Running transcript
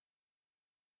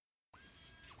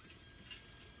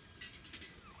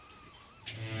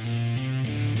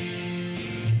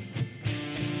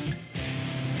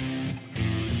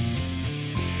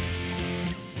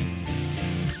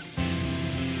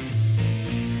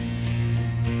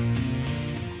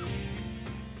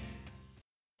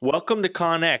Welcome to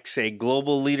ConX, a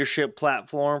global leadership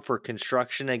platform for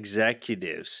construction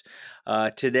executives.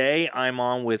 Today, I'm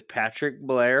on with Patrick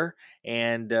Blair,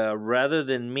 and rather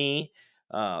than me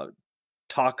uh,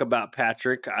 talk about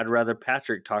Patrick, I'd rather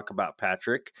Patrick talk about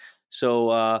Patrick.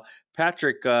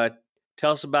 Patrick,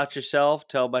 tell us about yourself.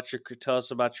 Tell us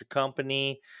about your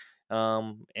company,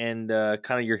 and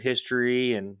kind of your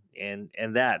history and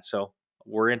that. So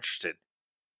we're interested.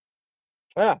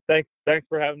 Thanks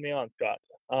for having me on, Scott.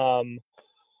 Um,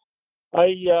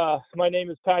 my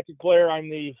name is Patrick Blair. I'm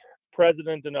the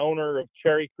president and owner of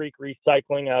Cherry Creek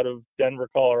Recycling out of Denver,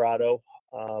 Colorado.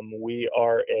 We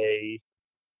are a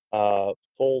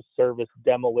full service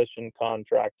demolition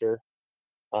contractor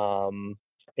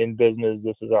in business.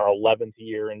 This is our 11th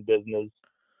year in business.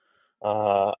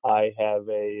 I have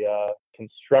a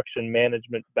construction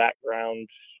management background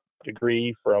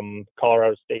degree from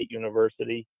Colorado State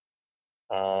University.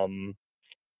 Um,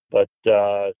 but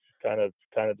kind of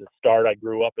to start, I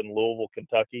grew up in Louisville,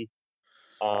 Kentucky.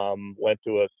 Went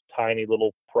to a tiny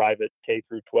little private K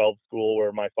through 12 school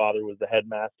where my father was the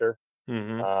headmaster.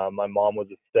 Mm-hmm. My mom was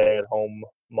a stay-at-home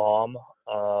mom.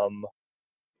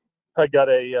 I got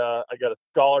a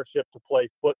scholarship to play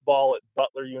football at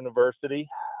Butler University,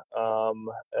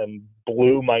 and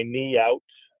blew my knee out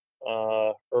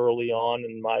early on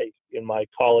in my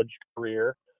college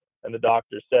career. And the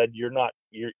doctor said, you're not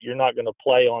going to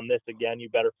play on this again. You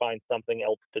better find something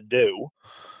else to do.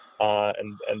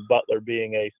 And Butler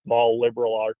being a small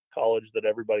liberal arts college that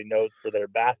everybody knows for their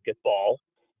basketball,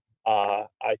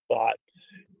 I thought,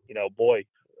 boy,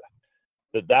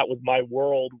 that was my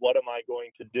world. What am I going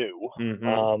to do?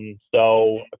 Mm-hmm.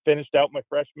 So I finished out my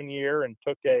freshman year and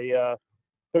took a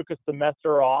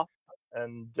semester off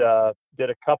and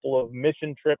did a couple of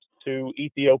mission trips to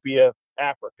Ethiopia,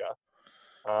 Africa.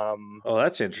 Oh,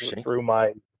 that's interesting. Through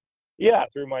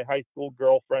through my high school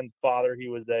girlfriend's father. He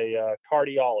was a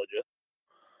cardiologist,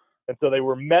 and so they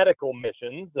were medical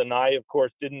missions. And I, of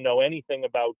course, didn't know anything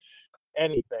about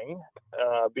anything,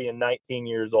 being 19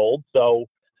 years old. So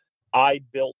I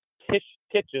built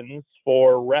kitchens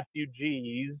for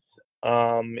refugees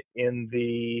in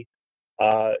the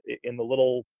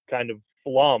little kind of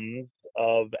slums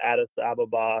of Addis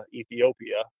Ababa,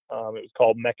 Ethiopia. It was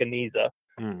called Mechaniza,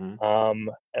 Mm-hmm.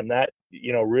 and that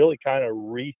really kind of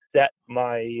reset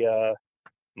my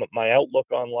outlook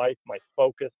on life, my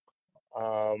focus,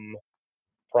 um,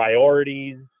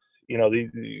 priorities.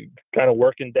 These kind of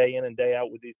working day in and day out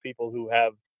with these people who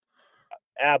have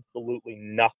absolutely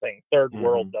nothing. Third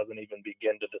world Mm-hmm. doesn't even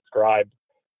begin to describe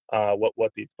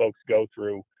what these folks go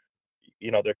through.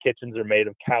 Their kitchens are made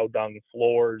of cow dung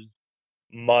floors,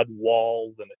 mud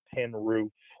walls, and a tin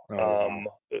roof, Oh wow.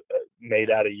 made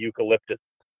out of eucalyptus.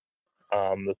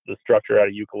 The structure out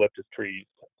of eucalyptus trees,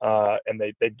 and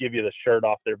they'd give you the shirt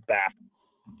off their back.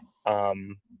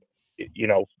 Um,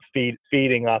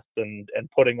 feeding us and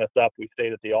putting us up. We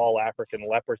stayed at the All African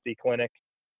Leprosy Clinic,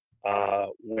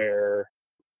 where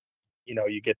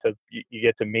you get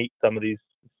to meet some of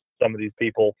these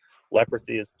people.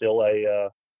 Leprosy is still a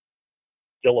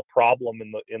problem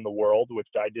in the world, which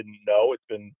I didn't know. It's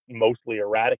been mostly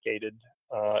eradicated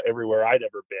everywhere I'd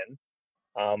ever been.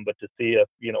 But to see a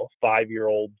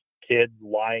 5-year-old kid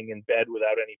lying in bed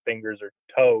without any fingers or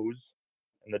toes,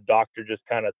 and the doctor just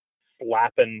kind of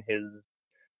slapping his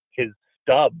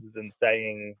stubs and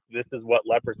saying, "This is what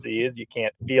leprosy is. You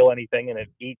can't feel anything, and it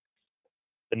eats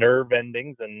the nerve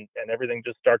endings, and everything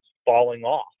just starts falling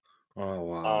off." Oh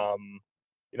wow. Um,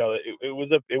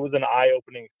 it was an eye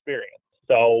opening experience.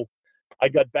 So I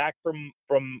got back from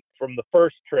the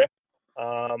first trip,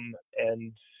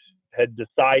 and had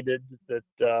decided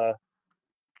that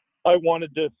I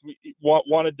wanted to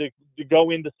go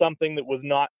into something that was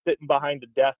not sitting behind a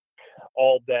desk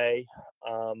all day.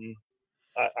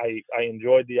 I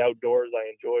enjoyed the outdoors.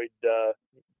 I enjoyed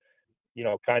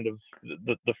kind of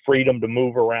the freedom to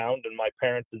move around. And my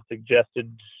parents had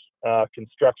suggested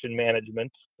construction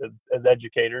management as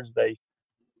educators. They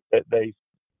they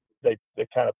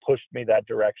kind of pushed me that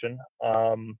direction.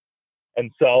 And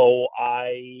so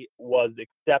I was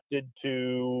accepted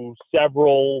to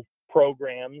several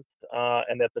programs,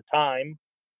 and at the time,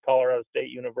 Colorado State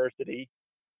University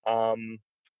um,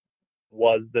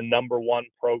 was the number one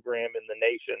program in the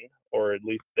nation, or at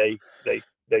least they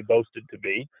boasted to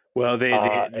be. Well,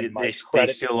 And my they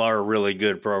credit, still are a really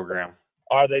good program.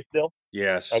 are they still?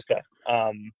 Yes. Okay.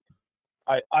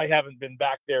 I haven't been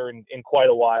back there in quite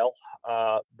a while,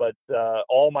 but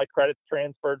all my credits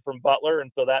transferred from Butler,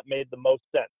 and so that made the most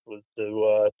sense, was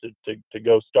to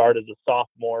go start as a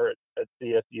sophomore at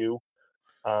CSU,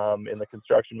 in the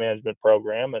construction management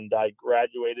program. And I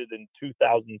graduated in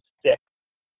 2006,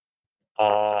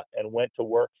 and went to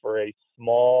work for a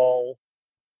small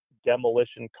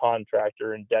demolition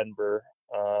contractor in Denver.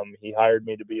 He hired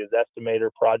me to be his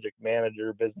estimator, project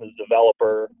manager, business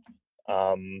developer,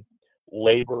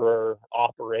 laborer,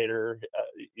 operator,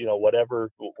 whatever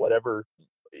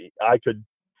I could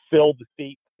fill the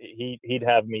seat, he'd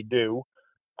have me do.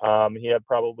 He had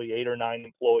probably 8 or 9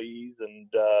 employees,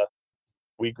 and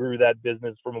we grew that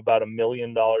business from about $1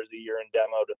 million a year in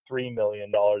demo to $3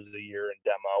 million a year in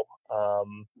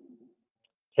demo,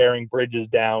 tearing bridges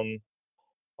down,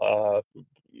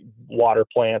 water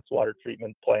plants, water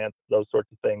treatment plants, those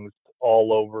sorts of things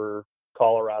all over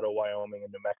Colorado, Wyoming,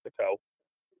 and New Mexico.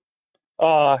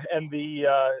 And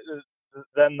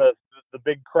then the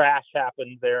big crash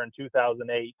happened there in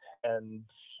 2008, and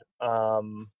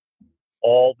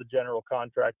all the general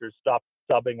contractors stopped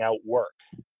subbing out work.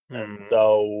 And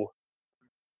so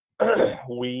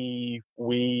we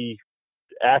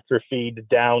atrophied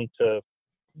down to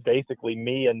basically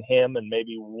me and him and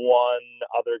maybe one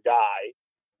other guy,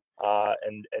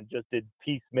 and just did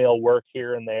piecemeal work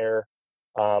here and there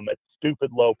at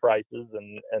stupid low prices,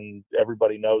 and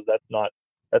everybody knows that's not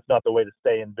the way to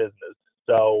stay in business.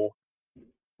 So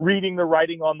reading the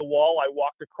writing on the wall, I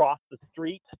walked across the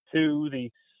street to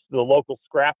the local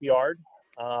scrap yard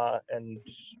and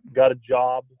got a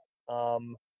job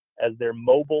as their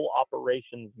mobile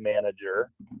operations manager,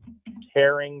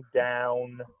 tearing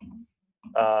down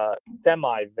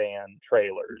semi-van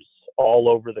trailers all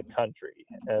over the country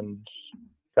and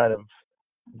kind of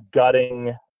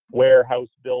gutting warehouse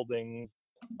buildings,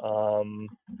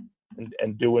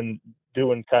 and doing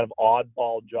kind of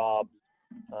oddball jobs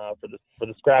for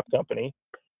the scrap company.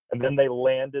 And then they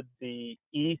landed the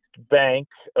east bank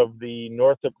of the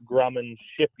Northrop Grumman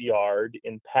shipyard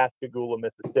in Pascagoula,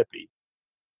 Mississippi,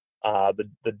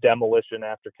 the demolition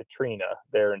after Katrina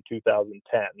there in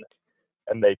 2010.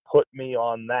 And they put me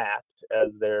on that as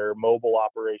their mobile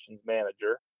operations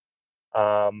manager.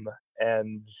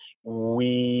 And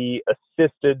we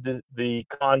assisted the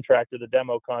contractor, the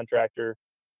demo contractor.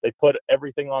 They put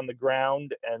everything on the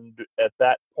ground, and at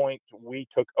that point, we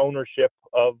took ownership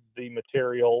of the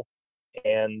material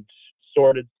and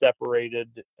sorted,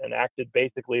 separated, and acted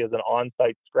basically as an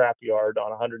on-site scrapyard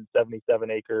on a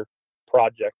 177-acre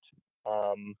project,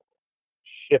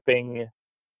 shipping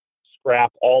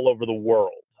scrap all over the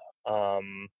world,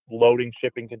 loading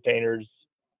shipping containers.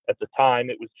 At the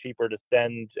time, it was cheaper to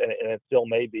send, and it still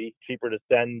may be cheaper to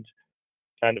send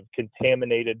kind of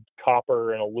contaminated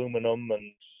copper and aluminum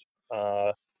and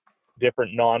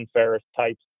different non-ferrous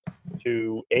types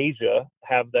to Asia,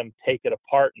 have them take it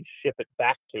apart and ship it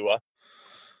back to us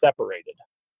separated.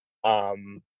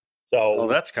 So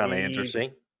that's kind of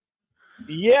interesting.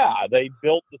 Yeah, they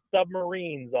built the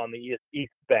submarines on the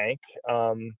east bank,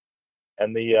 and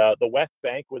the west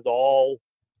bank was all,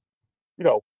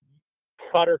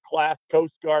 cutter class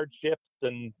Coast Guard ships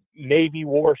and Navy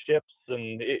warships,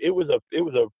 and it was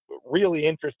a really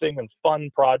interesting and fun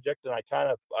project, and I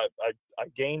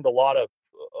gained a lot of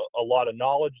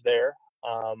knowledge there,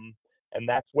 and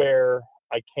that's where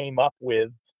I came up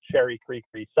with Cherry Creek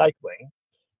Recycling.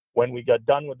 When we got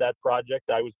done with that project,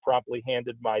 I was promptly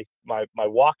handed my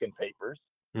walk-in papers,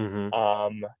 and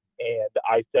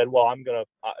I said, well, I'm gonna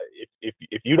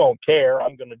if you don't care,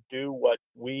 I'm gonna do what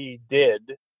we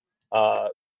did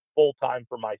full time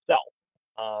for myself.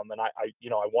 And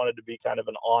I wanted to be kind of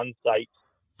an on-site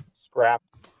scrap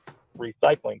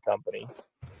recycling company,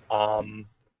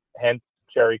 hence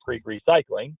Cherry Creek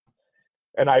Recycling.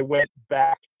 And I went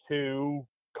back to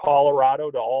Colorado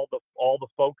to all the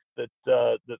folks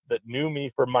that knew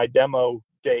me from my demo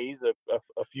days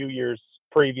a few years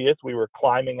previous. We were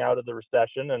climbing out of the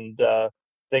recession, and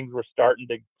things were starting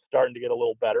to get a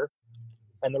little better.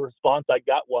 And the response I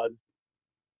got was,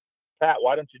 Pat,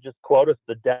 why don't you just quote us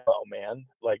the demo, man?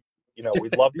 Like,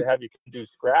 we'd love to have you come do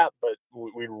scrap, but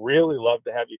we'd really love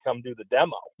to have you come do the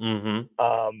demo. And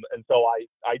so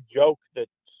I joke that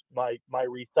my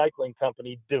recycling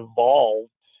company devolved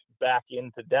back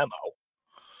into demo.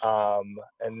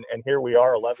 And here we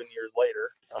are 11 years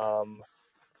later,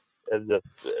 as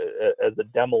a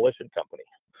demolition company.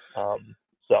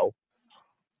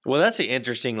 Well, that's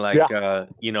interesting,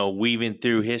 weaving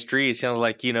through history. It sounds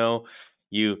like,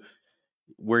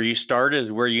 where you started is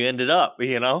where you ended up,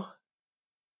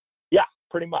 Yeah,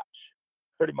 pretty much.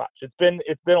 It's been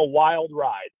a wild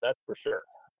ride, that's for sure.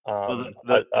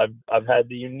 I've had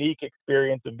the unique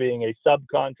experience of being a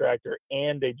subcontractor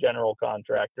and a general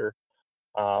contractor,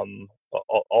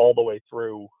 all the way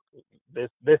through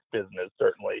this business,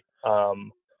 certainly.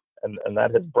 And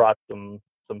that has brought some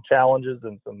challenges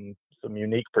and some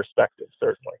unique perspectives,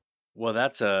 certainly. Well,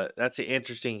 that's an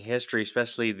interesting history,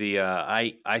 especially the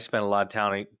I spent a lot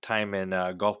of time in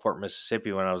Gulfport,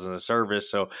 Mississippi when I was in the service.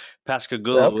 So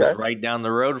Pascagoula was Okay. right down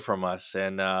the road from us,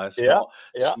 and Yeah.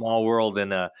 Yeah. small world.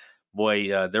 And boy,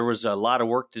 there was a lot of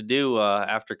work to do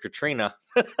after Katrina.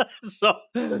 So,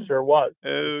 There sure was.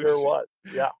 There oh sure was.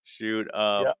 Yeah. shoot.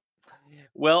 Yeah.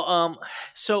 Well,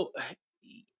 so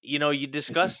you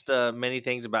discussed many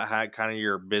things about how kind of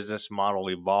your business model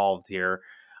evolved here.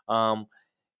 Um,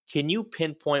 can you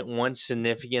pinpoint one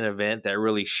significant event that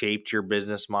really shaped your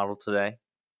business model today?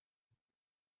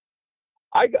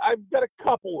 I've got a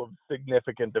couple of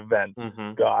significant events,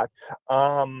 Mm-hmm. Scott.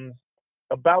 Um,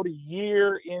 about a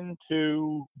year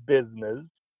into business,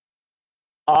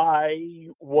 I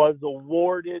was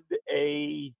awarded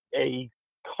a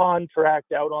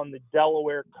contract out on the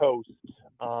Delaware coast,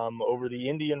 over the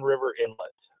Indian River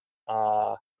Inlet.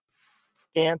 Uh,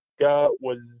 Skanska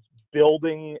was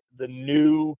building the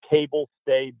new cable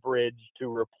stay bridge to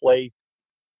replace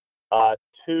uh,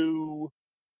 two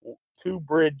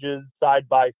bridges side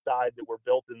by side that were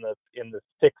built in the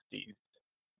 60s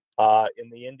in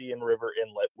the Indian River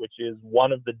Inlet, which is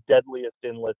one of the deadliest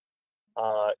inlets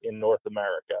in North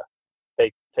America.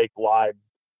 Take lives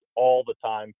all the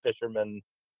time. Fishermen,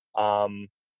 um,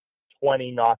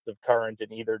 20 knots of current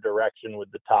in either direction with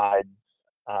the tides.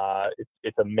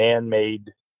 It's a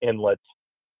man-made inlet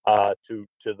to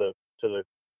the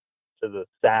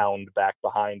sound back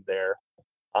behind there.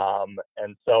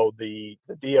 And so the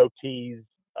DOT's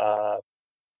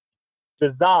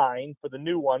design for the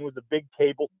new one was a big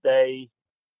cable stay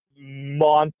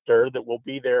monster that will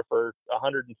be there for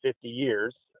 150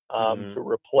 years, Mm-hmm. to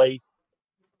replace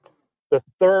the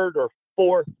third or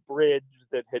fourth bridge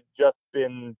that had just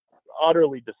been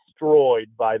utterly destroyed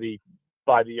by the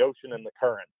ocean and the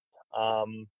current.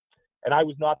 Um, and I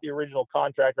was not the original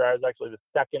contractor. I was actually the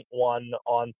second one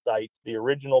on site. The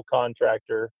original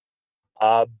contractor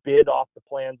bid off the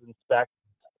plans and specs.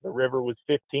 The river was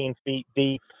 15 feet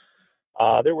deep.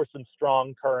 There were some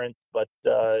strong currents, but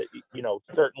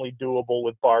certainly doable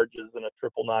with barges and a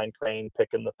 999 crane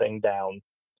picking the thing down.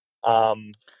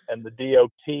 And the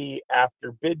DOT,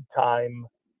 after bid time,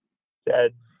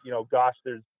 said, gosh,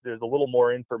 there's a little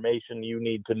more information you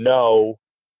need to know.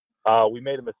 We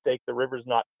made a mistake. The river's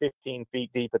not 15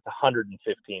 feet deep; it's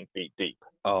 115 feet deep.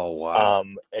 Oh wow.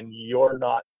 And you're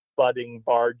not budding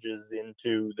barges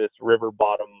into this river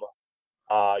bottom.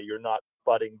 You're not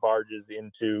budding barges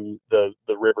into the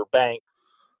river bank.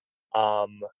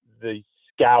 The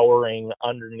scouring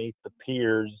underneath the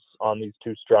piers on these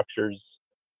two structures,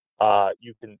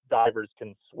 divers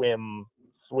can swim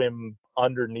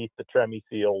underneath the tremie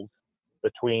seals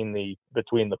between the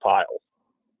piles.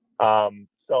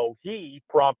 So he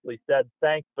promptly said,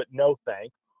 "Thanks, but no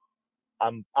thanks.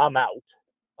 I'm out."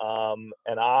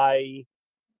 And I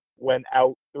went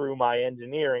out through my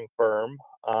engineering firm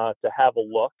to have a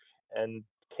look and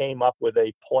came up with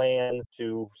a plan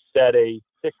to set a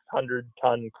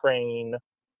 600-ton crane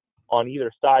on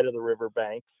either side of the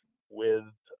riverbank with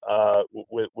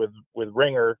with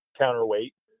ringer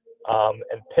counterweight,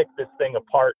 and pick this thing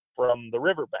apart from the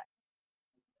riverbank.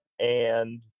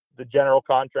 And the general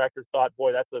contractor thought,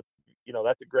 boy, that's a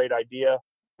great idea.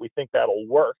 We think that'll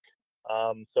work.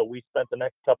 So we spent the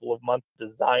next couple of months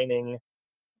designing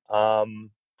a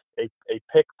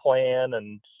pick plan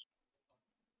and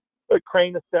a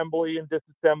crane assembly and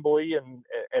disassembly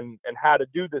and how to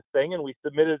do this thing. And we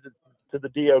submitted it to the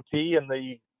DOT, and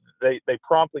they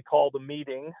promptly called a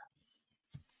meeting,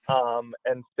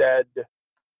 and said,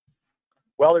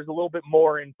 well, there's a little bit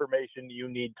more information you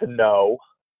need to know.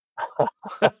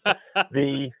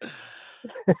 the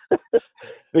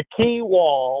the key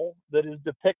wall that is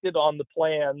depicted on the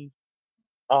plans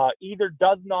either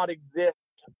does not exist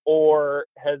or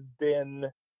has been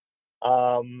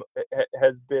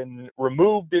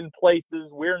removed in places.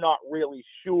 We're not really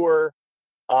sure.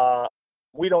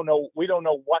 We don't know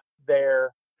what's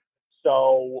there.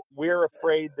 So we're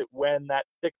afraid that when that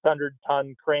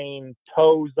 600-ton crane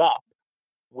tows up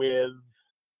with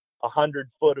 100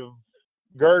 foot of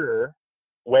girder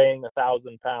weighing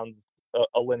 1,000 pounds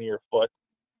a linear foot,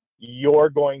 you're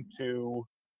going to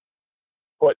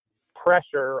put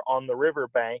pressure on the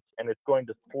riverbank and it's going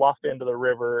to slough into the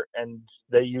river. And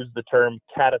they use the term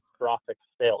catastrophic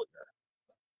failure,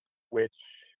 which,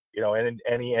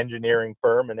 any engineering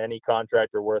firm and any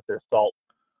contractor worth their salt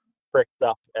pricks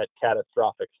up at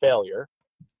catastrophic failure.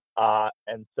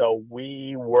 And so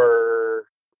we were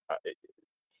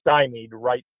stymied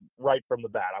right from the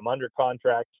bat. I'm under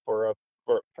contract for a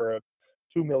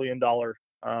 $2 million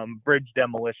bridge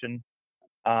demolition,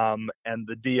 and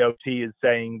the DOT is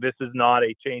saying this is not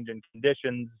a change in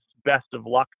conditions. best of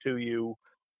luck to you.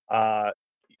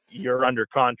 You're under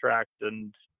contract.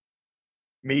 And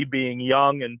me being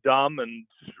young and dumb and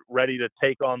ready to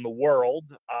take on the world,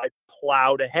 I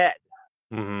plowed ahead.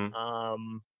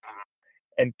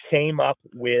 And came up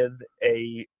with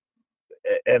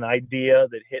an idea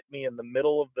that hit me in the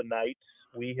middle of the night.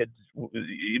 We had,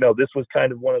 this was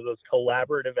kind of one of those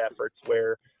collaborative efforts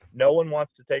where no one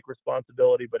wants to take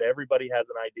responsibility, but everybody has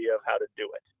an idea of how to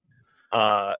do it.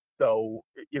 So,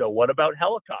 what about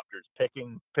helicopters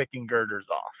picking girders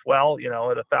off? Well,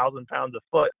 at 1,000 pounds a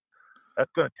foot,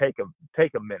 that's going to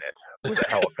take a minute with a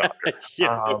helicopter.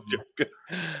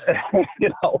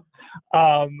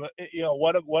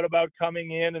 What about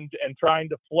coming in and trying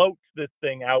to float this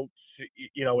thing out,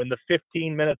 in the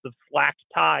 15 minutes of slack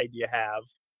tide you have?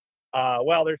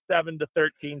 Well, they're 7 to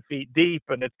 13 feet deep,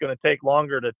 and it's going to take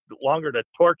longer to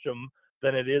torch them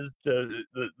than it is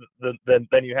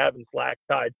than you have in slack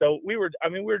tide. So we were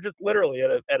just literally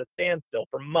at a standstill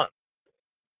for months.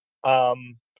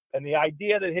 And the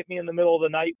idea that hit me in the middle of the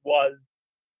night was,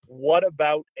 what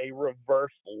about a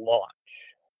reverse launch?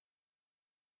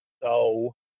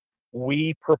 So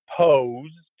we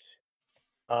proposed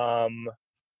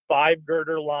 5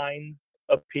 girder lines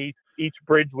apiece. Each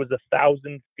bridge was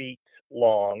 1,000 feet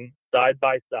long, side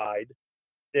by side,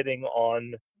 sitting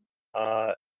on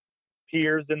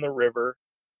piers in the river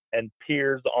and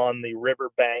piers on the river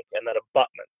bank, and then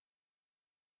abutments.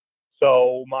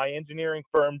 So my engineering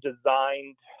firm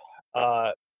designed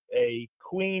a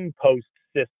queen post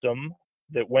system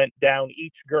that went down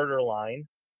each girder line,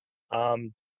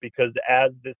 because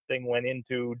as this thing went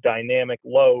into dynamic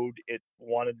load, it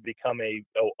wanted to become a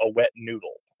wet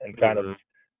noodle and kind of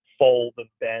fold and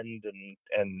bend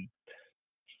and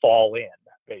fall in,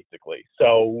 basically.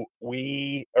 So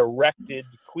we erected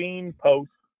queen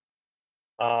posts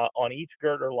on each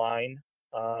girder line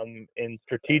in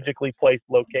strategically placed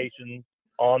locations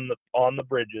on the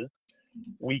bridges.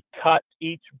 We cut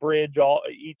each bridge,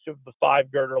 each of the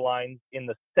 5 girder lines in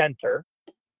the center,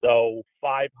 so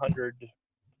 500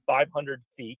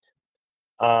 feet.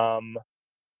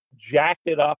 Jacked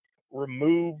it up,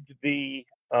 removed the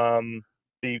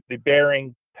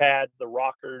bearing pads, the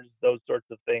rockers, those sorts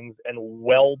of things, and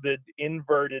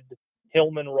inverted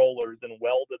Hillman rollers and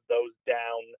welded those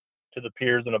down to the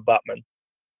piers and abutments,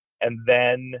 and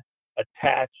then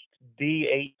attached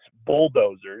D8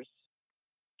 bulldozers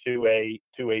to a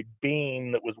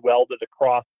beam that was welded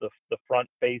across the front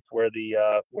face where the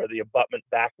abutment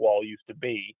back wall used to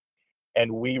be.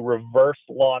 And we reverse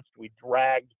launched. We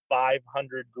dragged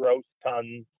 500 gross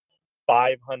tons,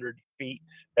 500 feet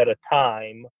at a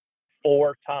time,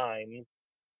 4 times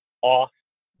off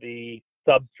the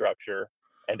substructure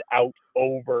and out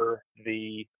over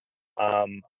the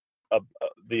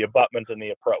abutment and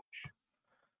the approach.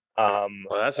 Well,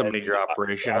 that's a major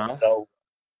operation, huh? So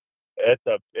it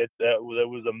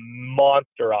was a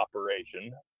monster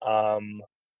operation.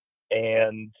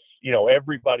 And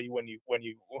everybody, when you went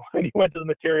to the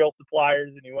material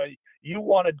suppliers and you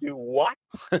want to do what?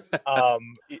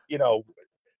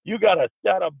 You got a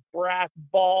set of brass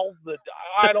balls that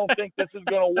I don't think this is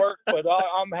going to work, but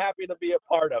I'm happy to be a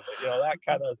part of it. That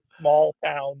kind of small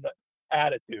town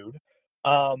attitude.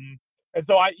 And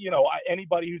so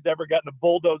anybody who's ever gotten a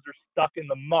bulldozer stuck in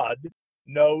the mud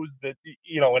knows that,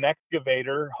 an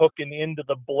excavator hooking into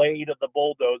the blade of the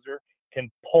bulldozer can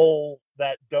pull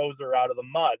that dozer out of the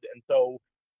mud. And so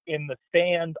in the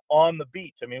sand on the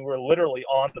beach, we're literally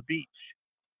on the beach.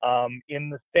 In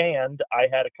the sand, I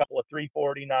had a couple of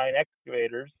 349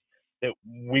 excavators that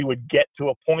we would get to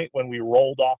a point when we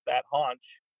rolled off that haunch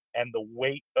and the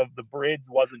weight of the bridge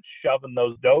wasn't shoving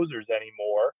those dozers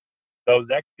anymore. Those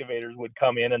excavators would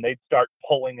come in and they'd start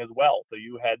pulling as well. So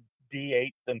you had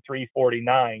D8s and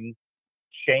 349s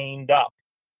chained up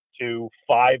to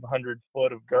 500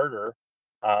 foot of girder,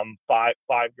 five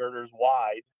girders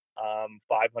wide,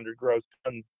 500 gross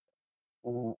tons,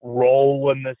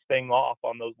 rolling this thing off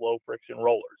on those low friction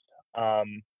rollers.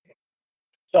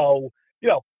 So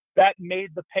that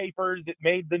made the papers, it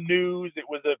made the news. It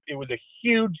was a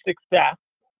huge success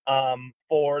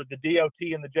for the DOT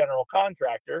and the general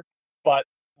contractor. But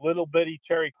little bitty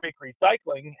Cherry Creek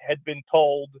Recycling had been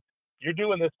told, you're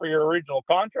doing this for your original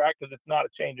contract because it's not a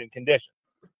change in condition.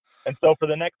 And so for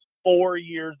the next 4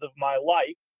 years of my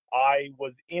life, I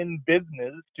was in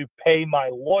business to pay my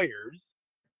lawyers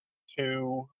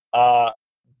to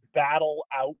battle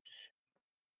out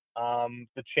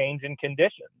the change in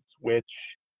conditions, which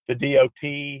the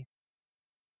DOT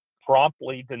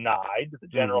promptly denied. The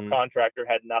general contractor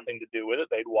had nothing to do with it.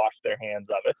 They'd washed their hands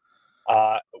of it.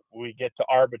 We get to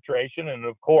arbitration, and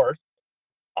of course,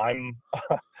 I'm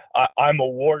I'm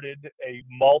awarded a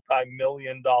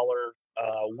multi-million-dollar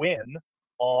win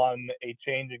on a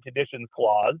change in conditions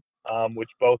clause, which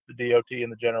both the DOT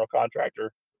and the general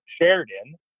contractor shared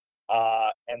in.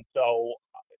 And so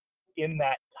in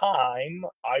that time,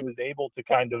 I was able to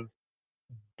kind of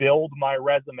build my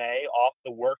resume off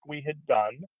the work we had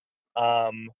done.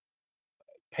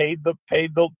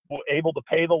 Able to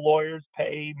pay the lawyers,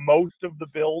 pay most of the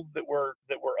bills that were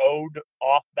owed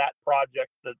off that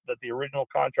project that the original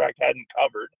contract hadn't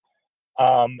covered.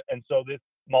 And so this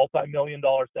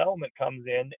multi-million-dollar settlement comes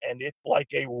in, and it's like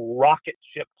a rocket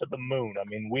ship to the moon. I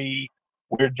mean,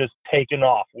 we're just taking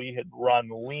off. We had run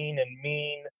lean and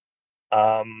mean,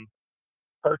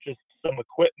 purchased some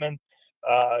equipment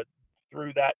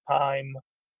through that time,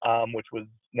 which was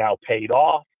now paid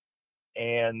off,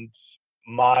 and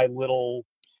my little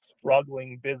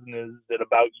struggling business at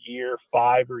about year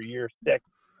 5 or year 6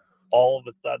 all of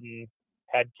a sudden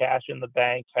had cash in the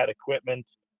bank, had equipment,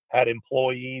 had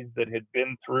employees that had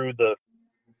been through the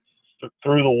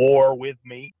war with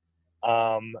me,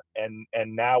 and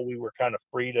now we were kind of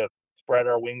free to spread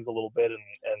our wings a little bit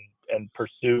and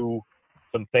pursue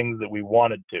some things that we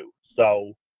wanted to.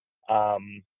 So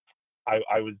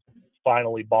I was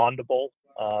finally bondable,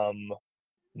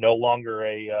 no longer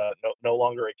a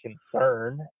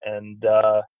concern, and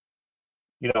that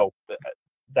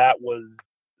was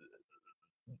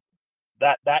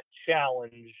that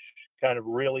challenge kind of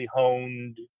really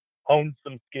honed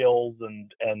some skills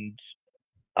and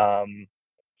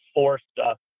forced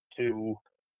us to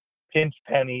pinch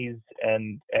pennies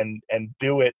and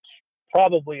do it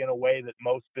probably in a way that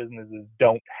most businesses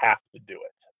don't have to do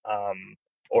it,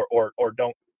 or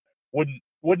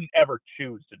wouldn't ever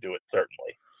choose to do it,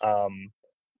 certainly.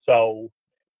 So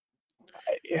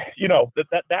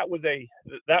that was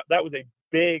a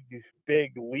big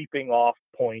leaping off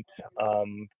point.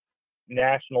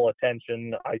 National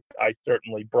attention. I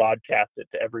certainly broadcast it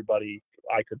to everybody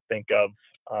I could think of.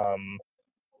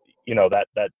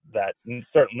 That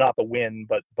certainly not the win,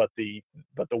 but the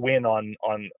win on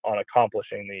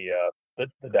accomplishing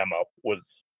the demo was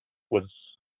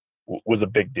a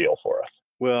big deal for us.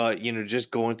 Well, just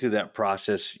going through that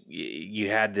process, you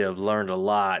had to have learned a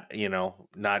lot,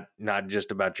 not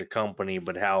just about your company,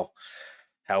 but how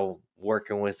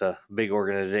working with a big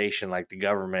organization like the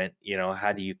government,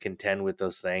 how do you contend with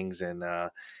those things? And I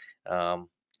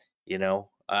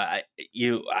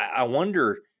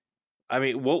wonder, I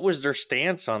mean, what was their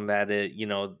stance on that?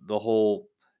 The whole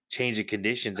change of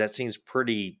conditions, that seems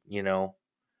pretty,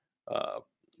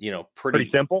 pretty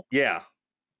simple. Yeah.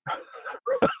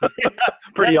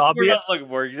 Pretty That's obvious. What I was looking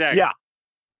for, exactly. Yeah.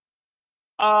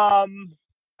 I'm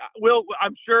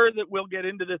sure that we'll get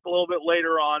into this a little bit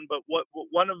later on, but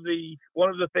one of the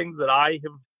things that I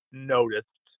have noticed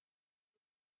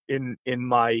in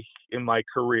my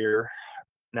career,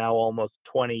 now almost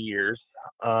 20 years,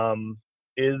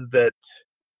 is that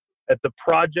at the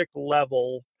project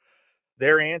level,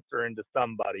 they're answering to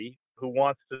somebody who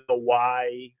wants to know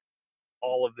why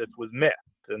all of this was missed,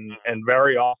 and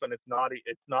very often it's not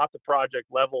the project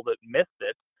level that missed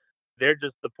it. They're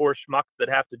just the poor schmucks that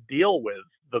have to deal with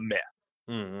the myth.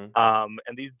 Mm-hmm.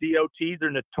 And these DOTs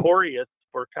are notorious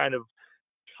for kind of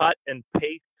cut and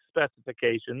paste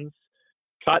specifications,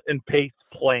 cut and paste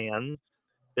plans.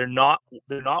 They're not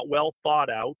well thought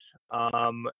out,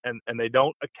 and they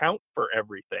don't account for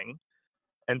everything.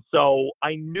 And so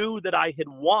I knew that I had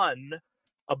won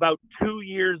about 2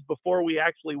 years before we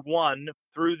actually won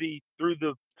through the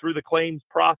claims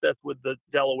process with the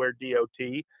Delaware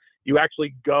DOT. You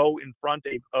actually go in front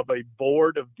of a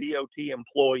board of DOT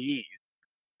employees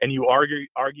and you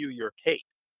argue your case.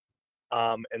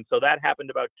 And so that happened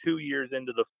about 2 years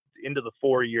into the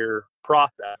 4-year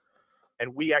process.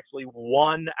 And we actually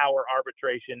won our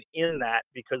arbitration in that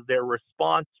because their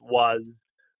response was,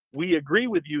 we agree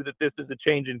with you that this is a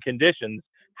change in conditions.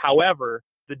 However,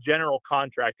 the general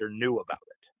contractor knew about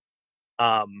it.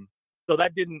 So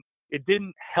that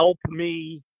didn't help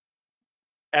me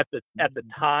at the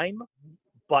time,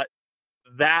 but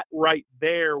that right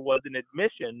there was an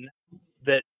admission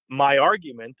that my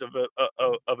argument of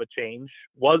a change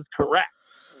was correct.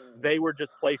 They were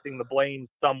just placing the blame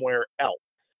somewhere else,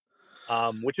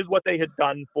 which is what they had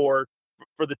done for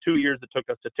the 2 years it took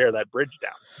us to tear that bridge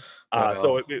down.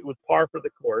 So it was par for the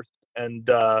course. And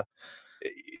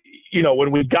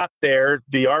when we got there,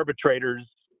 the arbitrators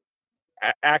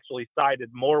actually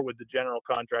sided more with the general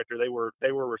contractor. They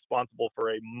were responsible for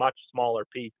a much smaller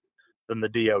piece than the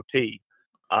DOT.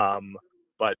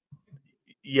 But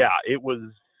yeah, it was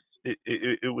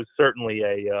certainly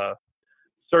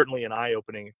certainly an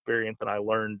eye-opening experience, and I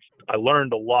learned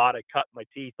a lot. I cut my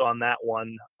teeth on that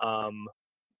one,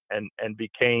 and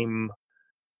became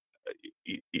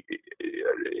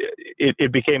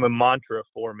it became a mantra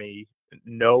for me: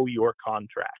 know your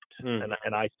contract. And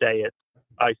I say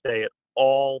it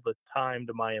all the time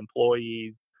to my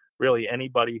employees, really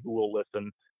anybody who will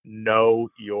listen. Know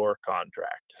your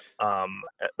contract.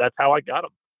 That's how I got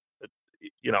them.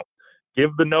 You know,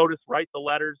 give the notice, write the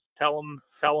letters, tell them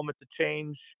it's a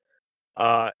change,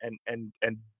 and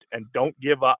don't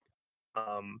give up.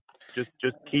 Just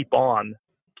keep on,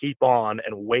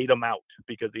 and wait them out,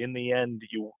 because in the end,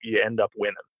 you end up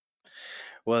winning.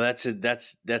 Well, that's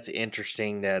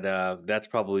interesting. That's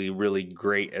probably really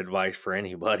great advice for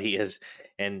anybody.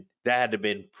 And that had to have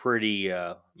been pretty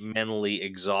mentally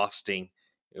exhausting,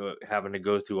 having to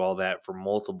go through all that for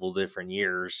multiple different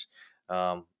years.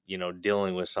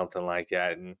 Dealing with something like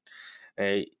that. And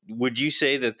would you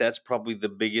say that that's probably the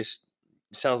biggest?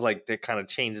 Sounds like that kind of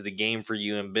changed the game for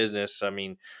you in business. I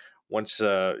mean, once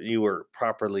you were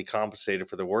properly compensated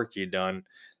for the work you'd done,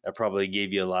 that probably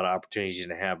gave you a lot of opportunities you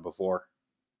didn't have before.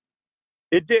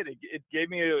 It did. It gave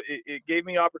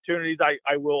me opportunities.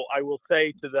 I will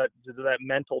say to that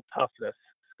mental toughness,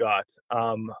 Scott.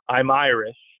 I'm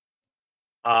Irish,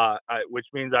 which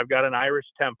means I've got an Irish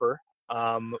temper.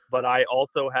 But I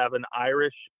also have an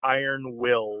Irish iron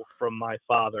will from my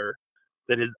father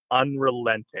that is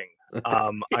unrelenting.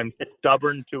 I'm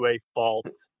stubborn to a fault,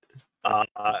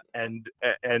 and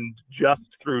just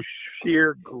through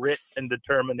sheer grit and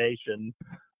determination,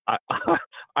 I,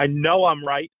 I know I'm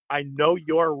right. I know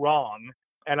you're wrong,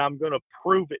 and I'm going to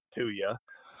prove it to you.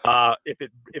 If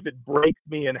it breaks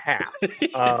me in half.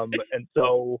 And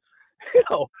so,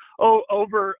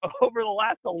 over the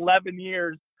last 11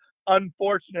 years,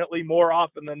 unfortunately, more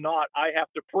often than not, I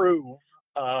have to prove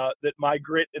that my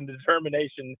grit and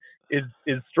determination is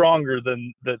stronger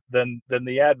than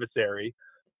the adversary.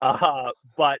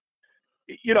 But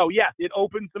yes, it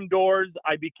opened some doors.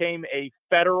 I became a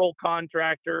federal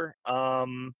contractor,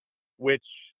 which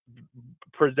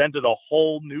presented a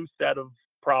whole new set of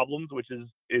problems, which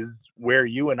is where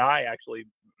you and I actually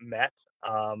met,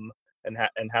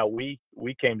 and how we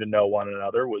came to know one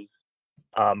another was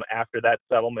after that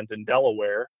settlement in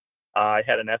Delaware. I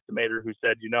had an estimator who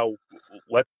said,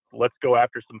 let's go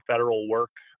after some federal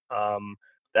work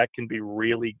that can be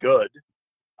really good.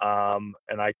 And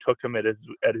I took him at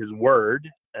his word,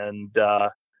 and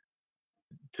to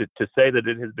say that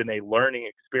it has been a learning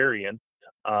experience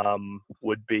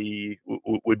would be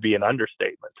an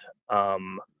understatement.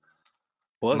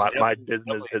 Well, My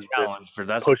business has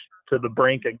been pushed to the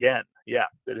brink again. Yeah,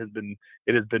 it has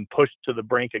been pushed to the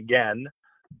brink again,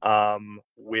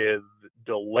 with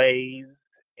delays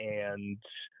and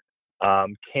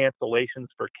cancellations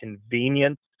for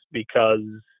convenience, because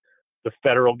the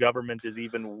federal government is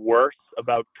even worse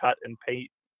about cut and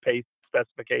paste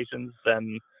specifications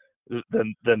than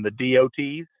the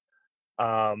DOTs.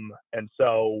 And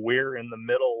so we're in the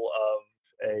middle of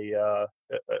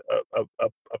a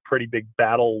pretty big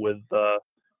battle with the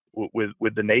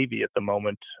Navy at the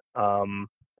moment,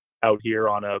 out here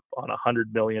on a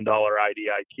 $100 million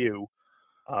IDIQ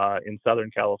in Southern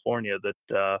California,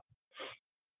 that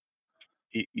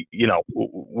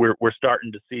we're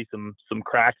starting to see some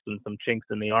cracks and some chinks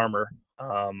in the armor.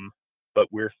 But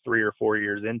we're 3 or 4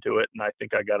 years into it, and I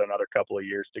think I got another couple of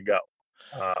years to go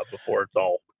before it's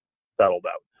all settled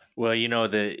out. Well,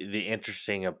 the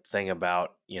interesting thing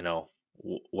about,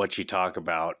 what you talk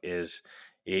about is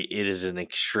it is an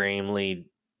extremely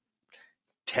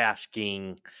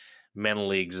tasking,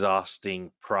 mentally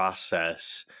exhausting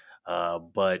process.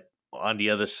 But on the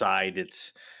other side,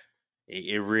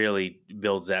 it really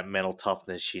builds that mental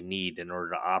toughness you need in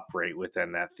order to operate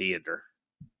within that theater.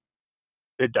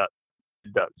 It does.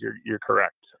 You're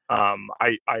correct.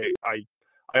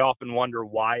 I often wonder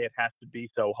why it has to be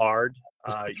so hard.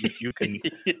 You can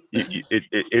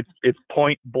it's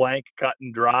point blank, cut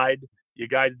and dried. You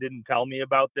guys didn't tell me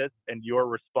about this, and your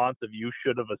response of "you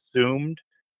should have assumed"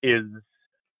 is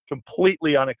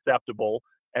completely unacceptable.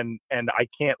 And I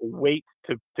can't wait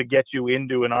to get you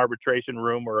into an arbitration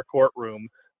room or a courtroom,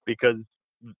 because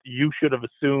 "you should have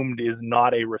assumed" is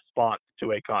not a response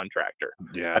to a contractor.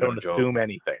 Yeah, I don't assume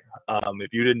anything.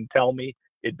 If you didn't tell me,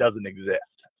 it doesn't exist.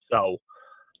 So,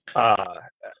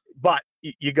 but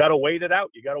you got to wait it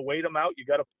out. You got to wait them out. You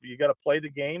got to play the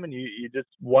game, and you just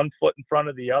one foot in front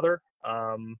of the other.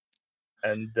 And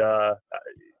we'll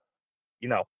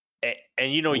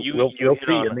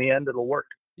see. In the end, it'll work.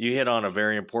 You hit on a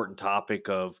very important topic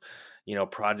of,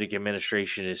 project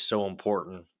administration is so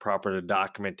important, proper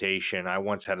documentation. I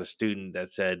once had a student that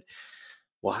said,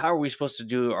 well, how are we supposed to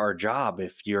do our job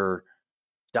if you're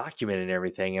documenting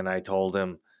everything? And I told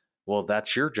him, well,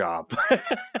 that's your job.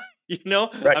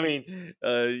 Right. I mean,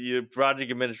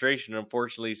 project administration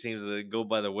unfortunately seems to go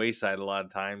by the wayside a lot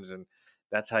of times, and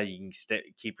that's how you can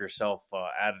keep yourself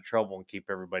out of trouble and keep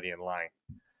everybody in line.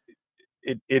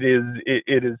 It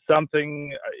is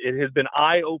something. It has been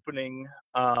eye opening.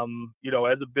 As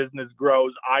a business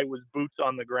grows, I was boots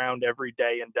on the ground every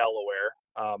day in Delaware.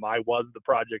 I was the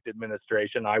project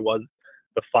administration. I was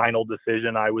the final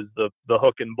decision. I was the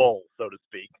hook and bowl, so to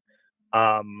speak.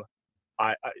 Um,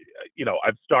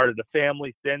 I've started a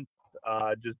family since.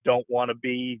 Just don't want to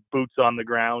be boots on the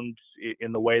ground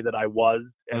in the way that I was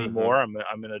anymore.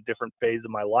 I'm in a different phase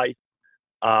of my life,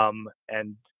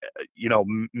 and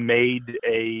made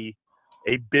a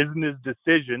business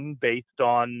decision based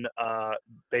on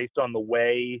the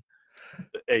way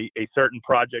a certain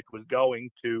project was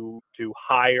going to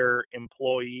hire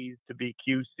employees to be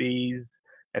QCs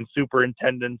and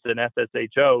superintendents and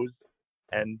SSHOs.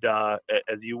 And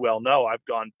as you well know, I've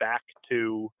gone back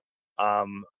to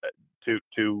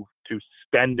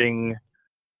spending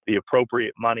the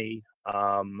appropriate money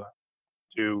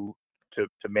to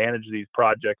manage these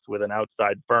projects with an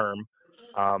outside firm,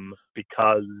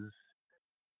 because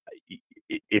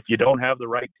if you don't have the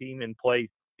right team in place,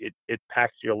 it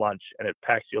packs your lunch, and it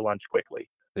packs your lunch quickly.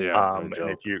 Yeah, no And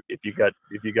joke. if you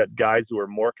got guys who are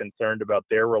more concerned about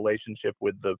their relationship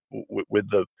with the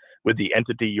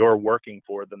entity you're working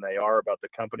for than they are about the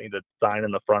company that's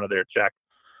signing the front of their check,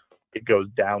 it goes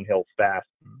downhill fast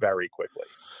very quickly.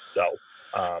 So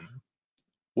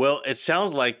Well, it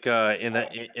sounds like in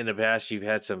the past you've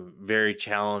had some very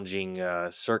challenging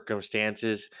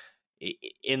circumstances.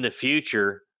 In the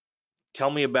future,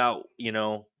 tell me about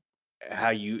how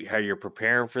you're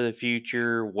preparing for the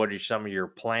future. What are some of your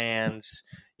plans?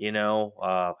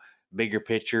 Bigger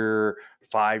picture,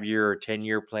 5-year or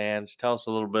 10-year plans. Tell us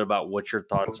a little bit about what your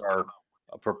thoughts are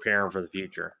preparing for the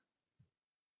future.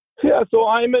 yeah, so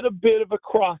I'm at a bit of a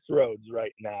crossroads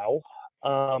right now.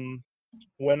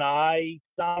 When I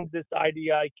signed this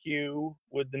IDIQ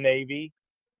with the Navy,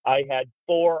 I had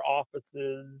 4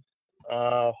 offices: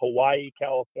 Hawaii,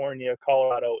 California,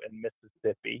 Colorado, and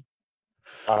Mississippi.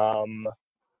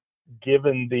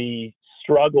 Given the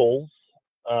struggles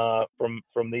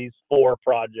from these 4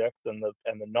 projects and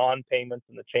the non-payments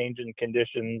and the change in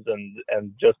conditions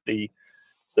and just the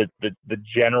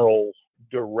general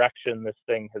direction this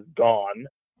thing has gone,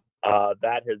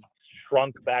 that has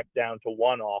shrunk back down to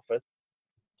 1 office.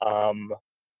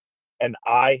 And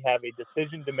I have a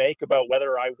decision to make about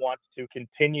whether I want to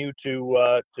continue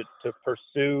to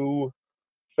pursue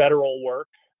federal work,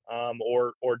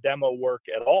 or demo work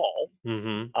at all.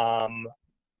 Mm-hmm.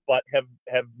 But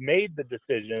have made the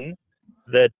decision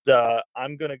that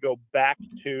I'm going to go back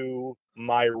to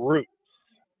my roots.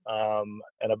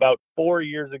 And about 4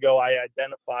 years ago, I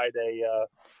identified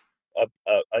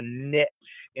a niche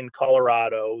in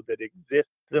Colorado that exists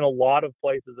in a lot of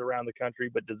places around the country,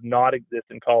 but does not exist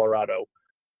in Colorado.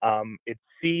 It's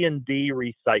C&D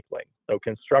recycling, so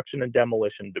construction and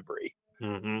demolition debris.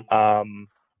 Mm-hmm.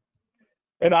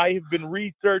 And I have been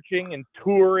researching and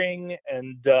touring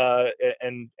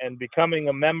and becoming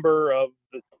a member of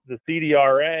the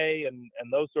CDRA and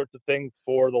those sorts of things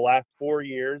for the last 4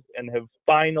 years, and have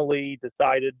finally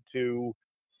decided to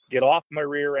get off my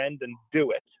rear end and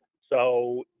do it.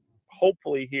 So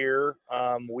hopefully here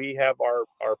we have our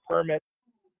permit,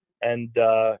 and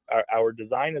our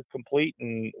design is complete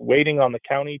and waiting on the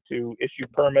county to issue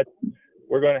permits.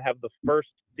 We're going to have the first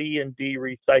C&D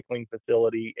recycling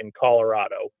facility in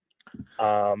Colorado,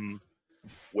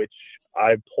 which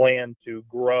I plan to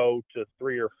grow to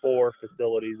 3 or 4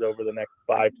 facilities over the next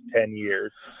 5 to 10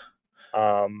 years.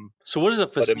 So what is a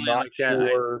facility like that?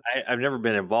 Sure. I've never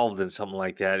been involved in something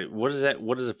like that. What is that?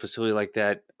 What is a facility like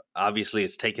that? Obviously,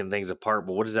 it's taking things apart,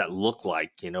 but what does that look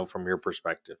like? From your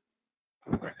perspective.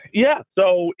 Yeah,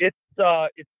 so it's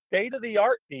state of the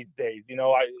art these days.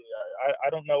 I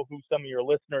don't know who some of your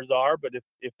listeners are, but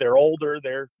if they're older,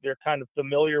 they're kind of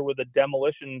familiar with a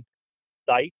demolition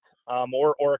site,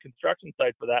 or a construction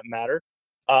site for that matter.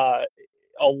 A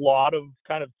lot of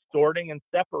kind of sorting and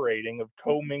separating of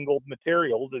commingled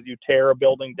materials as you tear a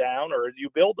building down or as you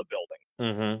build a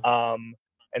building. Mm-hmm.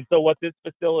 And so what this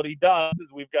facility does is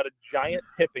we've got a giant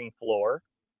tipping floor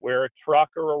where a truck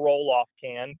or a roll-off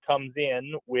can comes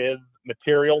in with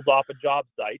materials off a job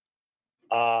site,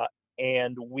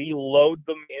 and we load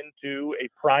them into a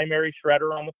primary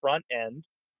shredder on the front end,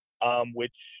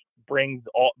 which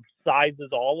sizes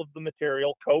all of the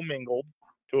material commingled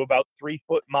to about 3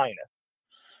 foot minus,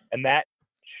 and that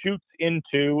shoots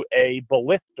into a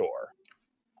ballistor.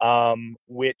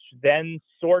 which then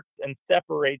sorts and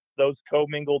separates those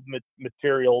commingled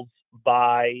materials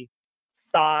by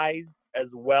size as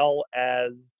well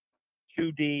as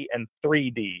 2D and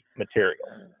 3D material.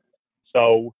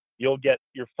 So you'll get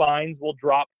your fines will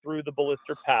drop through the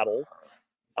ballister paddles.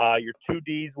 Your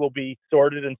 2Ds will be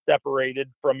sorted and separated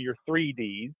from your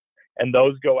 3Ds, and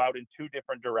those go out in two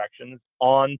different directions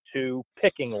onto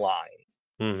picking lines.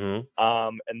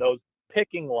 Mm-hmm. And those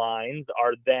picking lines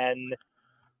are then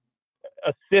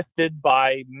assisted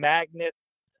by magnets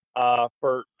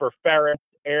for ferrets,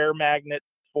 air magnets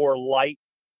for light,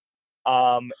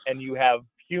 and you have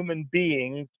human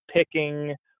beings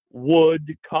picking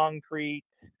wood, concrete,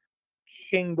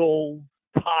 shingles,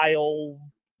 tiles,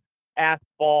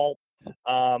 asphalt,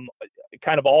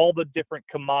 kind of all the different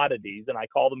commodities. And I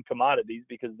call them commodities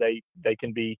because they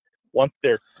can be, once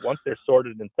they're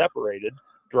sorted and separated,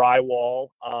 drywall,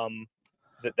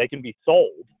 that they can be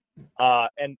sold.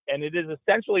 And it is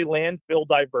essentially landfill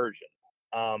diversion,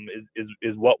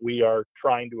 is what we are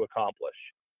trying to accomplish.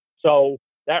 So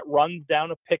that runs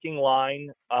down a picking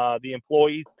line. The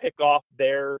employees pick off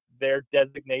their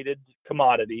designated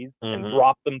commodities and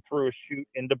drop them through a chute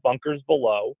into bunkers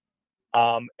below.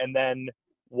 And then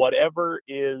whatever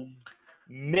is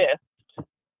missed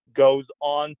goes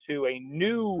on to a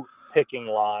new picking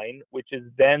line, which is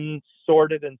then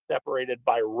sorted and separated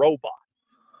by robots.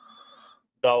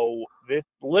 So this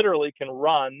literally can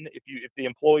run, if the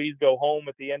employees go home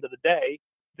at the end of the day,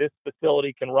 this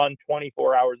facility can run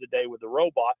 24 hours a day with the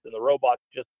robots, and the robots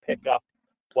just pick up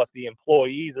what the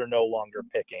employees are no longer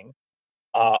picking,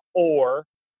 or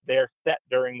they're set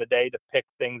during the day to pick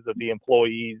things that the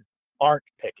employees aren't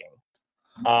picking.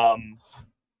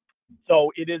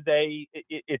 So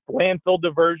it's landfill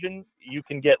diversion. You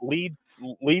can get LEED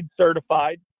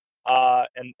certified,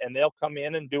 and they'll come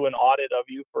in and do an audit of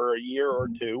you for a year or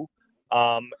two.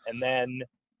 And then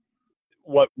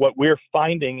what we're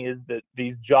finding is that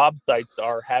these job sites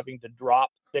are having to drop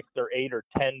 6 or 8 or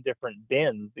 10 different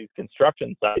bins, these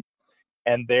construction sites,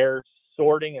 and they're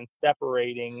sorting and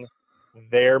separating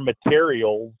their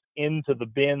materials into the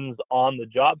bins on the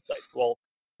job sites. Well,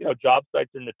 job sites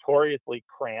are notoriously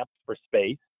cramped for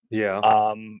space. Yeah.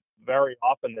 Very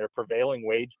often they're prevailing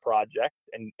wage projects,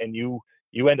 and you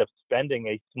end up spending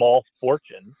a small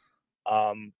fortune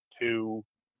to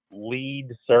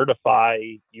LEED certify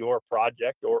your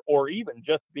project, or even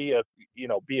just be a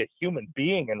human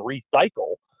being and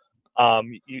recycle.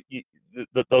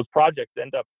 Those projects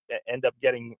end up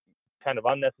getting kind of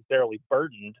unnecessarily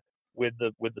burdened with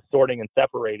the sorting and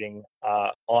separating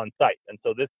on site. And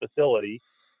so this facility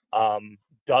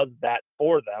does that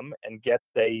for them and gets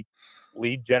a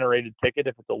LEED generated ticket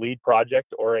if it's a LEED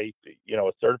project, or a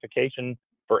certification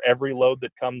for every load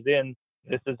that comes in.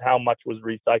 This is how much was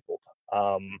recycled.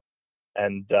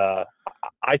 And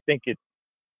I think it's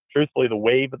truthfully the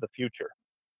wave of the future.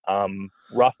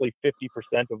 Roughly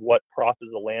 50% of what crosses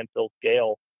a landfill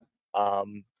scale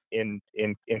in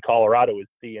Colorado is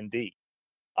C and D,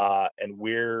 and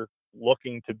we're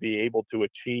looking to be able to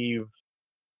achieve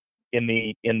in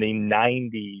the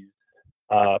 90s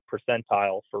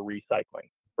percentile for recycling,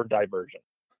 for diversion.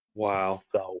 Wow.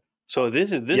 So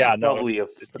this is probably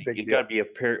it got to be a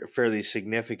fairly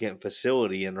significant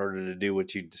facility in order to do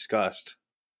what you discussed.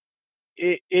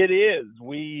 It is.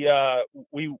 We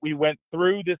went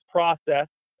through this process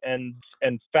and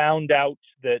found out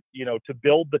that to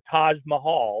build the Taj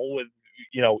Mahal with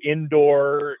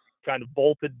indoor, kind of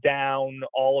bolted down,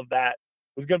 all of that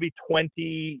was going to be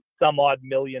 $20 some odd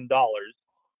million,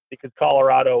 because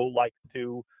Colorado likes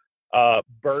to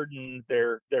burden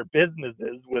their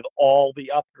businesses with all the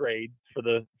upgrades for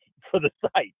the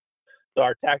site. So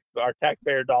our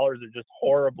taxpayer dollars are just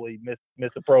horribly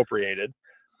misappropriated.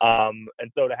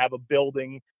 And so to have a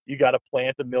building, you got to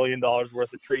plant $1 million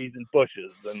worth of trees and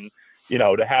bushes, and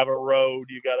to have a road,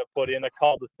 you got to put in a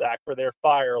cul-de-sac for their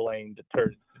fire lane to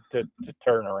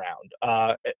turn around,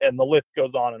 and the list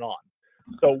goes on and on.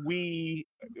 So we,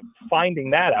 finding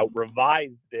that out,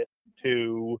 revised it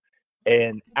to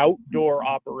an outdoor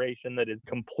operation that is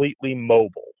completely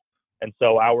mobile. And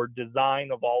so our design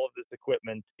of all of this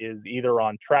equipment is either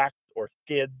on tracks or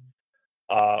skids,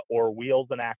 or wheels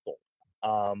and axles.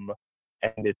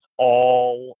 And it's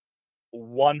all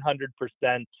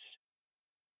 100%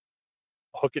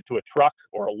 hook it to a truck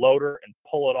or a loader and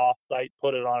pull it off site,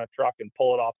 put it on a truck and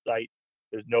pull it off site.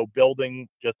 There's no building,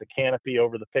 just a canopy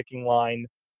over the picking line.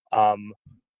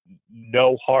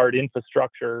 No hard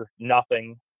infrastructure,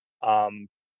 nothing.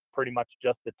 Pretty much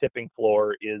just the tipping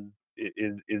floor is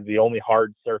the only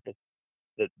hard surface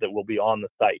that will be on the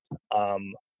site.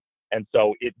 And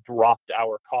so it dropped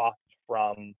our cost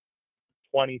from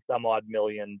 20 some odd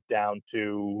million down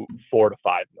to $4 to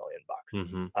 $5 million.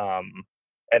 Mm-hmm.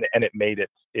 And it made it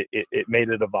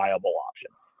a viable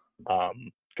option.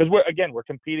 Because we're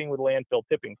competing with landfill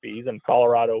tipping fees, and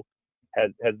Colorado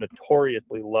has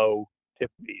notoriously low tip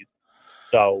fees.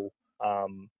 So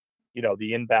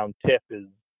the inbound tip is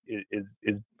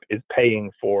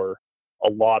paying for a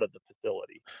lot of the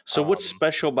facility. So what's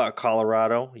special about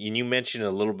Colorado? And you mentioned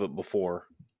a little bit before.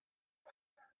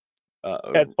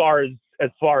 As far as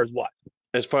what?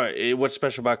 What's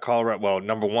special about Colorado? Well,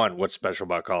 number one, what's special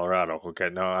about Colorado? Okay,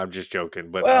 no, I'm just joking.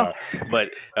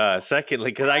 But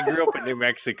secondly, because I grew up in New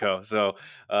Mexico, so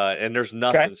and there's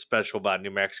nothing special about New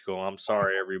Mexico. I'm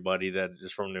sorry, everybody that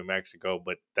is from New Mexico,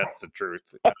 but that's the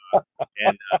truth.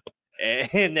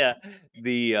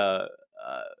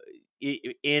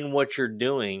 In what you're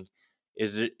doing,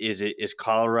 is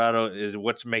Colorado, is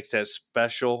what makes that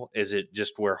special? Is it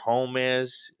just where home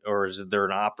is, or is there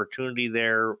an opportunity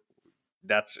there?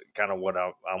 That's kind of what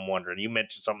I'm wondering. You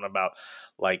mentioned something about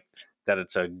like that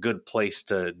it's a good place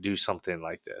to do something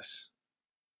like this.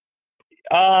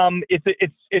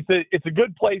 It's a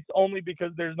good place only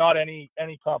because there's not any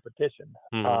competition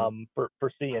for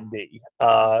C&D.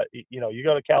 You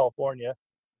go to California,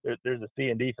 there's a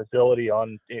C&D facility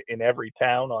in every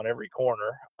town, on every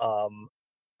corner.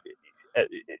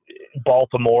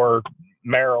 Baltimore,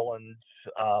 Maryland,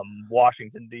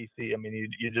 Washington D.C. I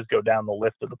mean, you just go down the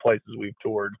list of the places we've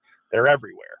toured. They're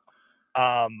everywhere.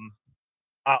 I'll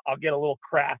get a little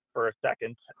crass for a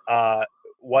second.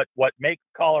 What makes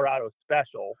Colorado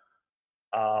special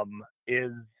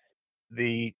is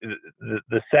the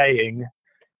saying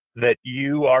that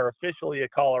you are officially a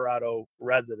Colorado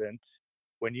resident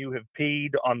when you have peed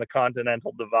on the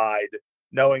Continental Divide,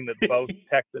 knowing that both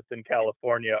Texas and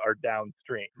California are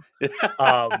downstream.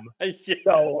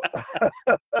 So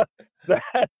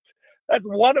that's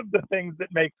one of the things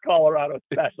that makes Colorado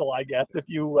special, I guess. If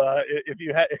you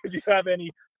have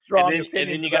any strong opinions, and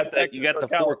then you got the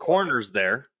Four Corners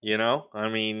there. I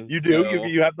mean, you do.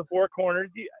 You have the Four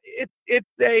Corners. It's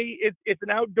an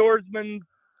outdoorsman's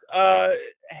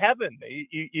heaven.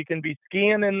 You can be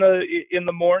skiing in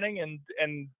the morning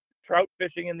and trout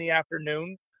fishing in the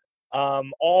afternoon.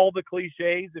 All the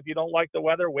cliches. If you don't like the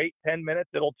weather, wait 10 minutes.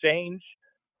 It'll change.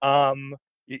 4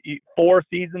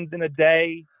 seasons in a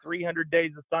day, 300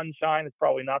 days of sunshine. It's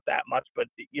probably not that much, but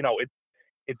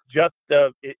it's just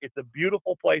it's a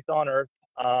beautiful place on earth.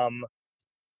 The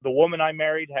woman I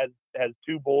married has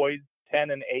 2 boys,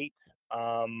 10 and 8.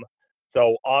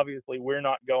 So obviously we're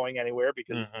not going anywhere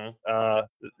because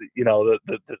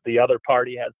the other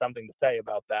party has something to say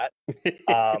about that.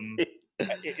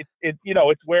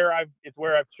 It's where I've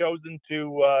chosen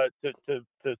to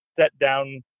set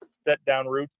down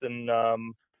roots, and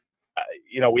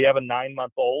we have a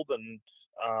 9-month-old, and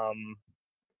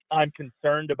I'm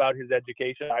concerned about his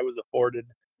education. I was afforded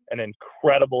an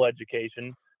incredible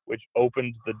education, which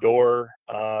opened the door,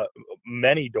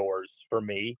 many doors for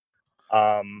me.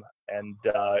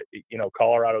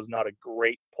 Colorado's not a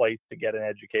great place to get an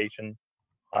education,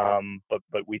 but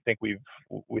we think we've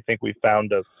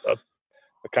found a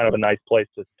kind of a nice place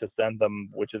to send them,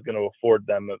 which is going to afford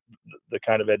them the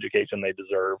kind of education they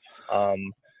deserve.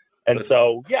 It's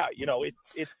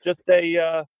just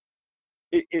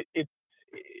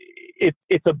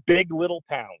it's a big little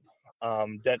town.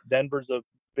 Denver's a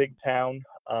big town,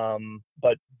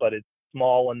 but it's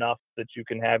small enough that you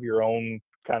can have your own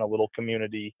kind of little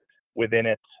community within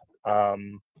it.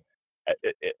 And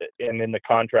in the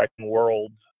contracting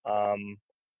world,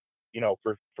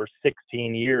 for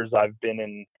 16 years I've been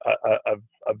in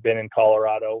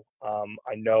Colorado.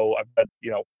 I know I've got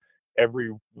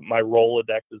my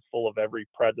Rolodex is full of every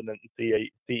president and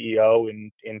CEO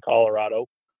in Colorado,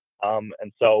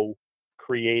 and so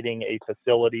creating a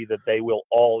facility that they will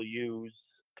all use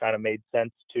kind of made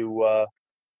sense to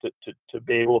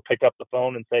be able to pick up the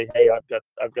phone and say, hey, I've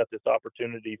got this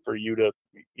opportunity for you to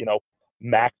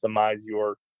maximize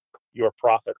your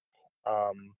profits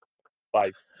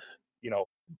by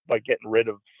getting rid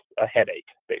of a headache,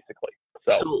 basically.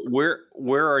 So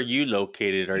where are you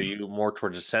located? Are you more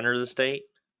towards the center of the state?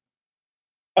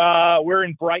 We're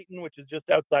in Brighton, which is just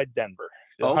outside Denver.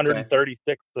 Okay.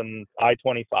 136th and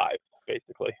I-25,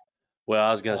 basically. Well,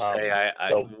 I was gonna say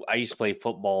I used to play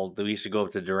football. We used to go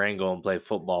up to Durango and play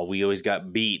football. We always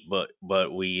got beat, but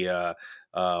we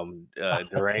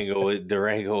Durango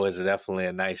is definitely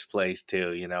a nice place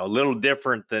too. A little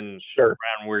different than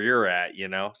around where you're at.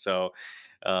 So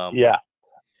yeah.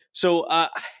 So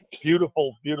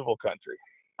beautiful country.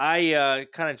 I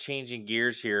kind of changing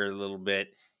gears here a little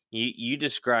bit. You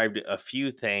described a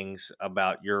few things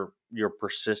about your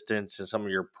persistence and some of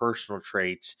your personal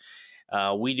traits.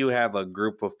 We do have a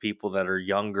group of people that are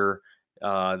younger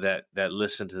that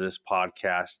listen to this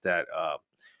podcast that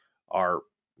are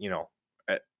you know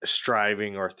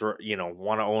striving or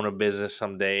want to own a business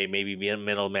someday, maybe be in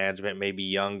middle management, maybe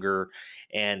younger.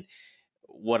 And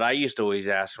what I used to always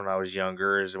ask when I was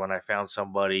younger is when I found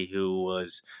somebody who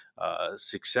was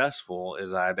successful,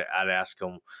 is I'd ask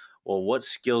them, well, what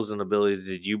skills and abilities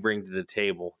did you bring to the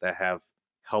table that have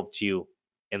helped you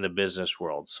in the business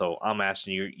world? So I'm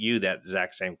asking you that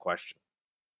exact same question.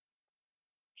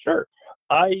 Sure.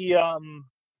 I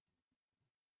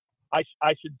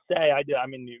I should say I did. I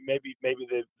mean, maybe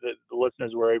the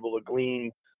listeners were able to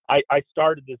glean. I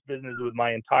started this business with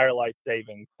my entire life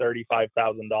savings,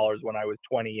 $35,000 when I was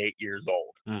 28 years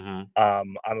old. Mm-hmm.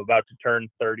 I'm about to turn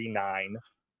 39,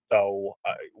 so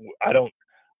I don't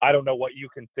know what you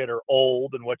consider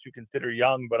old and what you consider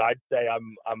young, but I'd say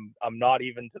I'm not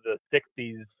even to the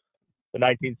 60s, the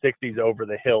 1960s over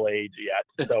the hill age yet.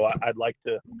 So I'd like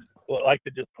to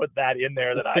just put that in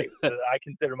there that I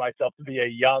consider myself to be a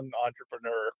young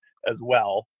entrepreneur as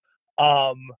well.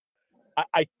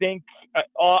 I think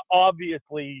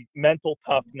obviously mental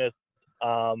toughness,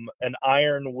 an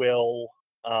iron will,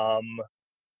 a,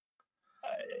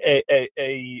 a,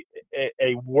 a,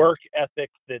 a work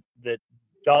ethic that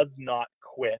does not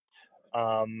quit.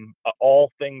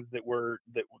 All things that were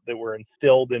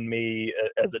instilled in me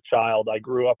as a child. I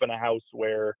grew up in a house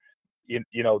where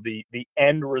the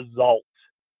end result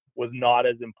was not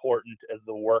as important as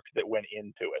the work that went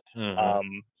into it.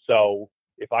 Mm-hmm. So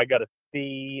if I got a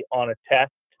C on a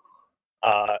test,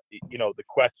 the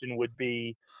question would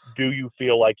be, do you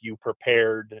feel like you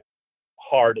prepared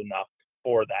hard enough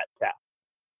for that test?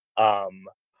 Um,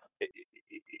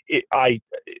 I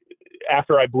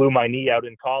After I blew my knee out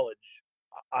in college,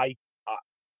 I, I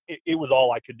it was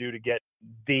all I could do to get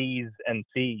D's and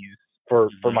C's for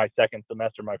my second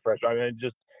semester, my freshman. I mean,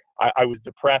 I was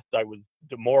depressed. I was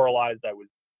demoralized. I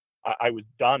was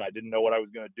done. I didn't know what I was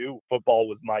going to do. Football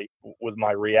was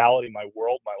my reality, my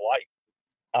world, my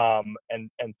life.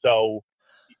 And so,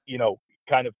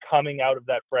 kind of coming out of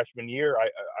that freshman year,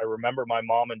 I remember my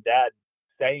mom and dad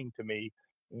saying to me,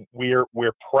 we're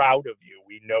proud of you.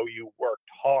 We know you worked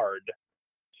hard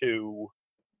to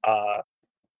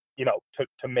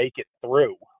to make it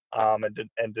through,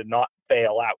 and to not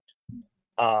fail out.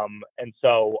 And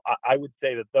so I would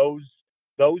say that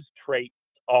those traits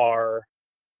are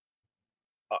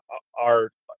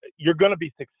you're going to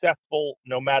be successful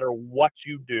no matter what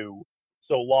you do,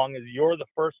 so long as you're the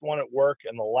first one at work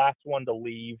and the last one to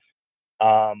leave.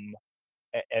 um,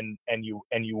 and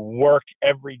you work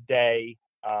every day,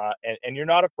 and you're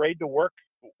not afraid to work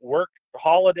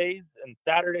holidays and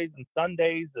Saturdays and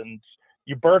Sundays and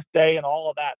your birthday and all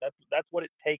of that. That's what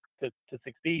it takes to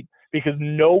succeed, because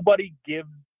nobody gives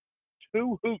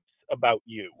two hoots about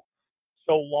you,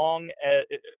 so long as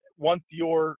once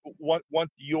your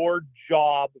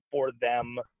job for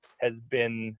them has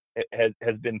been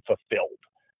fulfilled.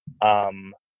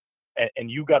 Um, and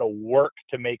you got to work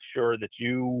to make sure that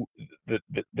you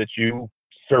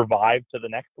survive to the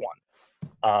next one.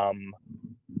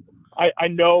 I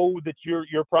know that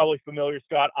you're probably familiar,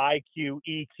 Scott. IQ,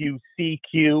 EQ,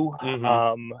 CQ.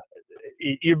 Mm-hmm.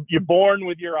 You're born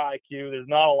with your IQ. There's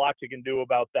not a lot you can do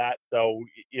about that. So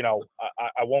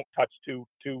I won't touch too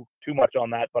much on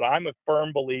that. But I'm a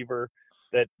firm believer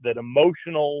that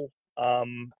emotional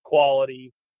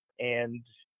quality and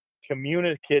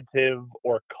communicative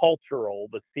or cultural,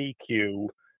 the CQ,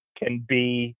 can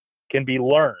be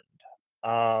learned.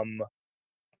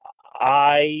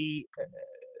 I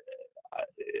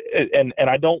and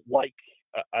I don't like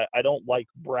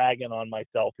bragging on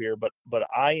myself here, but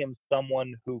I am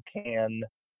someone who can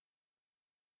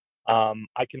I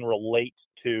can relate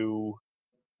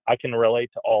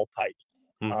to all types.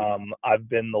 Mm-hmm. I've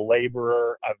been the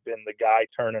laborer. I've been the guy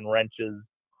turning wrenches.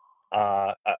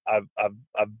 I've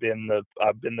been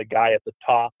the guy at the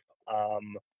top.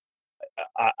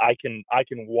 I can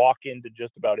walk into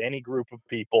just about any group of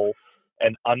people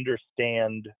and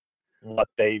understand what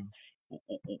they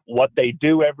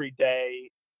do every day,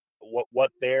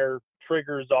 what their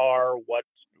triggers are, what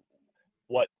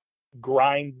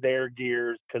grinds their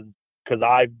gears, because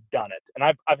I've done it, and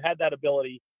I've had that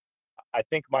ability, I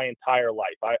think, my entire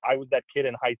life. I was that kid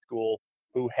in high school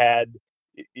who had,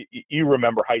 you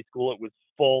remember high school, it was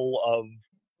full of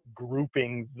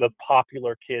groupings: the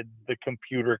popular kids, the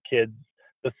computer kids,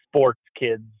 the sports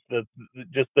kids,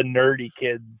 just the nerdy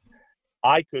kids.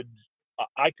 I could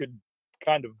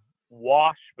kind of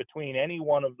wash between any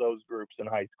one of those groups in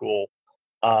high school.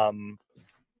 Um,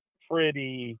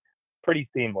 pretty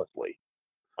seamlessly.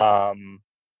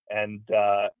 And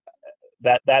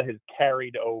that has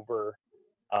carried over.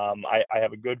 I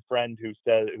have a good friend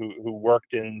who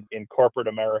worked in corporate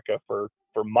America for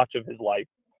much of his life,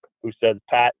 who says,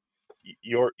 Pat,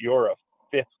 you're a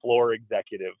fifth floor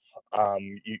executive.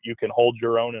 You can hold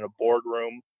your own in a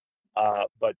boardroom,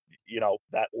 but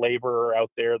that laborer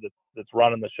out there that's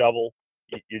running the shovel,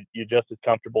 you're just as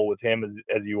comfortable with him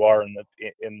as you are in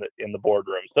the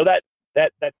boardroom. So that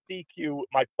CQ,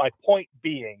 my point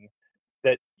being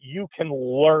that you can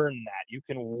learn that. You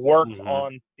can work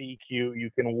on CQ, you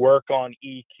can work on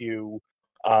EQ,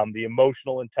 the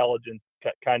emotional intelligence,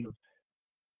 kind of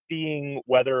seeing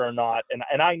whether or not,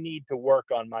 and I need to work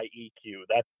on my EQ.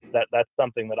 That's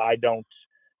something that I don't.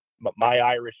 My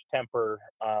Irish temper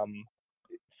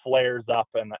flares up,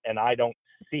 and I don't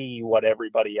see what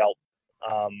everybody else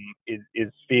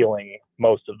is feeling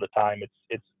most of the time.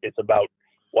 It's about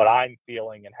what I'm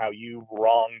feeling and how you've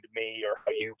wronged me or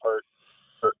how you've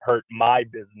hurt my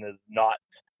business, not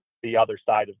the other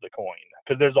side of the coin,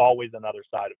 because there's always another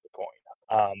side of the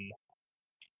coin.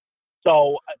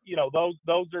 So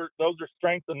those are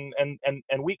strengths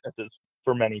and weaknesses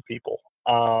for many people.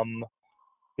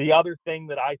 The other thing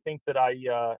that I think that I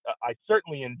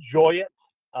certainly enjoy it,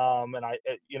 and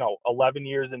 11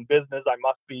 years in business, I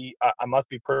must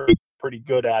be pretty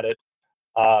good at it.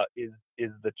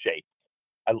 Is the chase.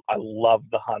 I love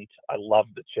the hunt. I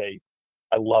love the chase.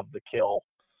 I love the kill.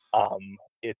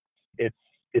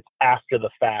 It's after the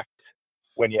fact,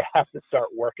 when you have to start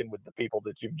working with the people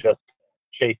that you've just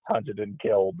chased, hunted, and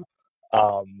killed,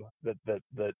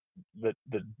 that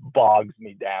bogs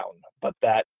me down. But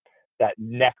that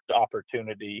next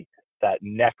opportunity, that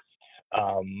next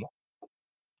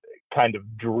kind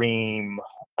of dream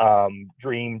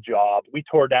job. We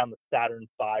tore down the Saturn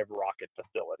V rocket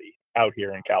facility out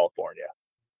here in California.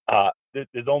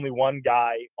 There's only one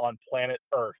guy on planet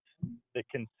Earth that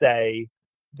can say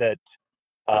that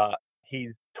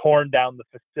he's torn down the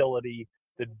facility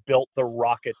that built the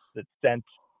rockets that sent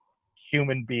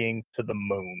human beings to the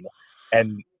moon.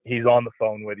 And he's on the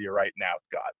phone with you right now,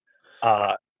 Scott.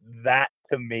 That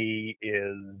to me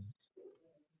is,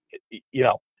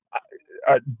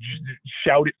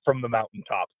 shout it from the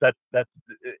mountaintops. That's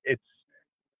it's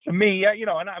to me,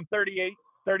 and I'm 38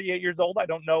 years old. I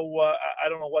don't know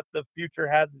what the future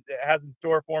has in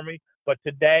store for me, but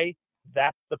today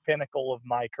that's the pinnacle of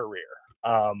my career.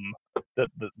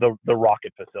 The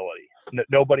rocket facility.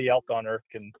 Nobody else on Earth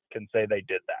can say they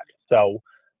did that. So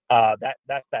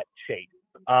that's that chase.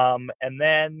 And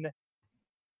then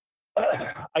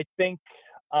I think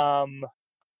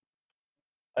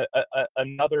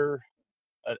another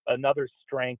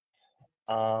strength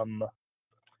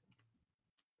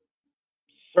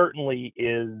certainly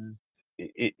is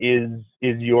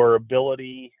your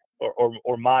ability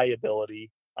or my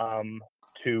ability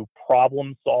to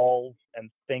problem solve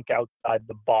and think outside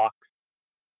the box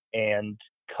and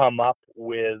come up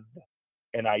with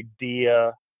an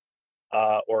idea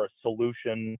or a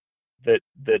solution that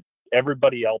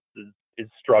everybody else is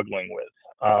struggling with.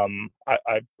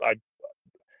 I've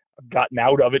gotten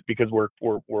out of it because we're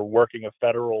working a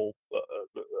federal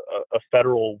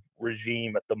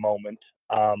regime at the moment.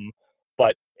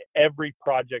 But every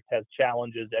project has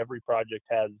challenges. Every project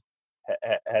has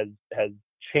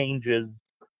changes.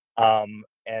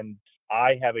 And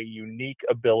I have a unique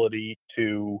ability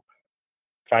to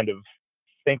kind of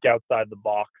think outside the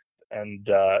box and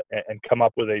come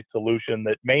up with a solution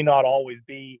that may not always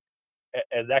be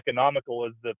as economical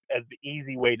as the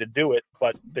easy way to do it,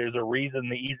 but there's a reason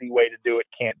the easy way to do it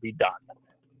can't be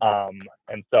done.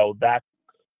 And so that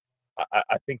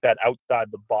I think that outside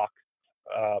the box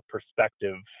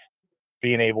perspective,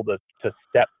 being able to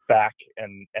step back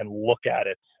and look at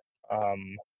it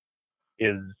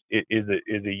is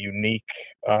a unique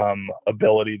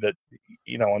ability that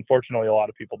unfortunately a lot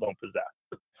of people don't possess.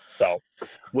 So,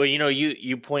 well,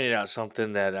 you pointed out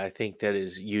something that I think that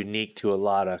is unique to a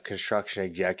lot of construction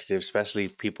executives, especially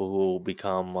people who will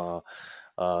become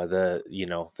the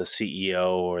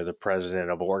CEO or the president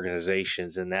of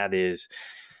organizations, and that is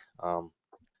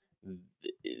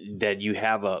that you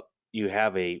have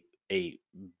a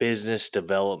business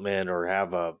development or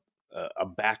have a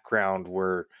background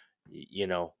where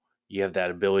you have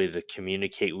that ability to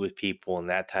communicate with people and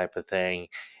that type of thing.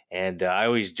 And I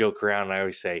always joke around and I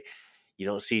always say, you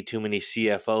don't see too many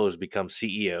CFOs become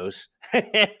CEOs. And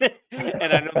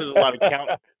I know there's a lot of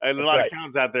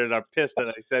accountants out there that are pissed that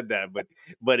I said that,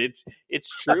 but it's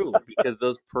true, because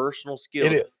those personal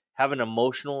skills, having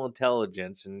emotional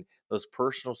intelligence, and those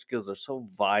personal skills are so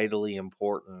vitally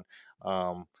important.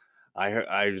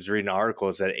 I was reading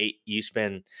articles that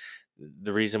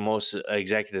the reason most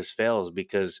executives fail is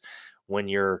because when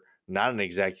you're not an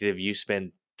executive, you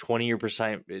spend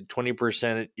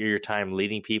 20% of your time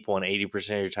leading people and 80%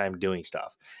 of your time doing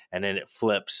stuff. And then it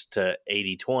flips to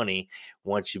 80-20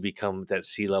 once you become that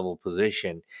C-level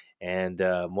position. And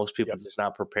most people Yep. just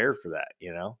not prepared for that,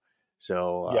 you know?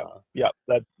 So, Yep.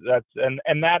 Yep. That's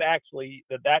and that actually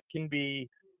that can be,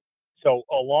 so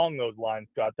along those lines,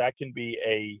 Scott, that can be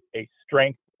a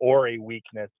strength or a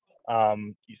weakness.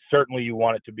 Certainly you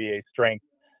want it to be a strength,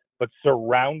 but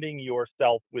surrounding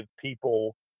yourself with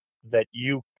people that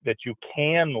you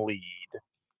can lead,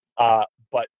 uh,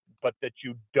 but that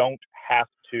you don't have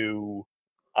to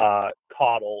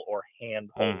coddle or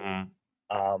handhold. mhm.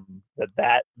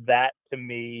 That to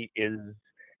me is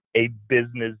a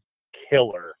business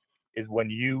killer. Is when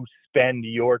you spend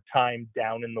your time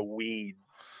down in the weeds,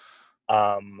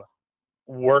 um,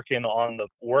 working on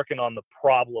the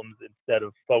problems instead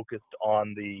of focused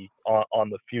on the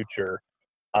future.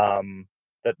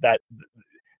 That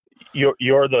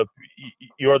you're the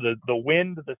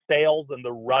wind, the sails, and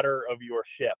the rudder of your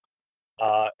ship.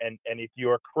 And if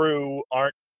your crew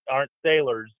aren't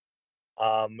sailors,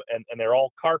 and they're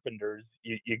all carpenters,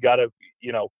 you gotta,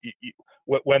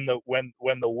 when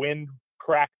the wind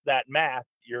cracks that mast,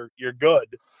 you're good.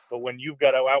 But when you've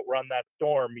got to outrun that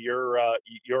storm, you're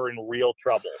in real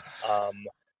trouble.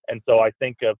 And so I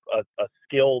think a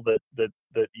skill that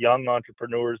young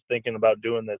entrepreneurs thinking about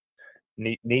doing this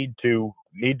need to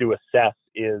assess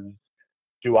is,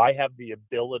 do I have the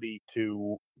ability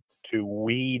to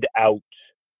weed out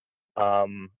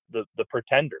the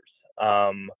pretenders,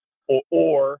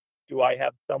 or do I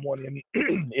have someone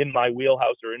in in my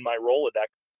wheelhouse or in my Rolodex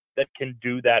that can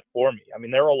do that for me? I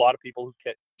mean, there are a lot of people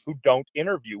who don't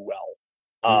interview well,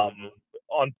 Mhm.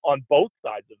 on both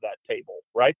sides of that table,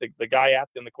 right? The guy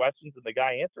asking the questions and the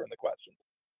guy answering the questions.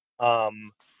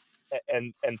 Um,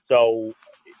 and so,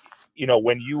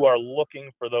 when you are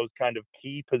looking for those kind of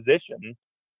key positions,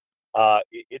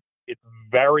 it's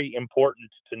very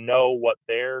important to know what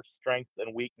their strengths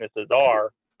and weaknesses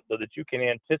are, so that you can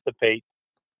anticipate.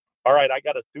 All right, I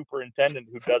got a superintendent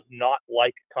who does not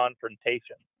like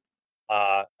confrontation.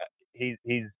 Uh,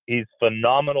 he's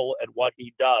phenomenal at what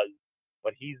he does,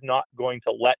 but he's not going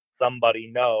to let somebody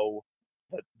know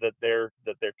that they're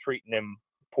treating him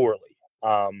poorly.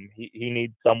 He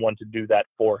needs someone to do that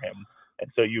for him,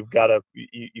 and so you've got to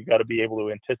be able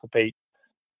to anticipate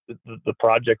the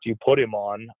project you put him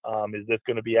on. Is this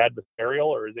going to be adversarial,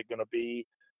 or is it going to be,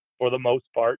 for the most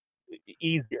part,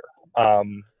 easier?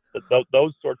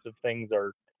 Those sorts of things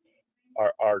are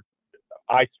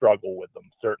I struggle with them,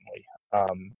 certainly,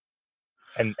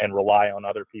 and rely on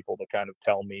other people to kind of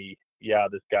tell me, yeah,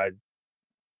 this guy's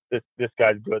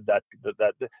good. That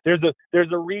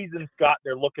there's a reason, Scott,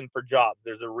 they're looking for jobs.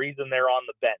 There's a reason they're on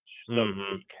the bench, so to Mhm.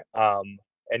 speak.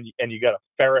 And you got to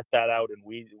ferret that out and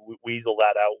weasel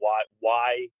that out.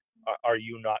 Why are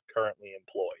you not currently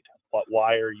employed? But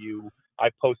why are you?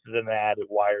 I posted an ad.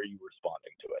 Why are you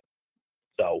responding to it?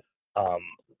 So,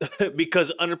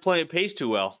 Because unemployment pays too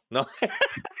well. No.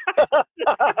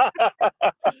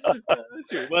 That's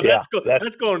true. Well, yeah,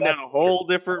 that's going that's down a true. whole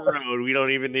different road. We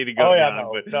don't even need to go Oh yeah, down,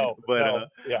 no, no, but no, uh,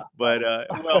 yeah, but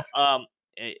well,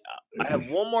 eh, I have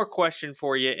one more question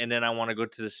for you, and then I want to go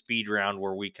to the speed round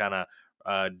where we kind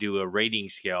of do a rating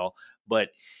scale. But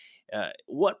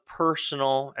what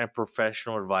personal and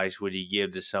professional advice would you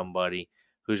give to somebody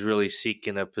who's really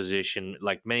seeking a position,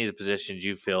 like many of the positions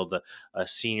you filled, a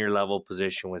senior level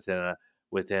position within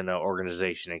an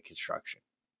organization in construction?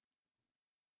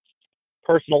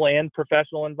 personal and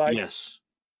professional advice. Yes.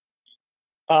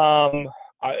 Um,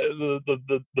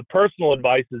 the personal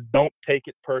advice is, don't take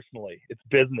it personally. It's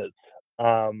business.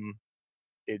 Um,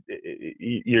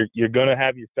 you're gonna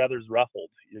have your feathers ruffled.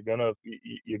 You're gonna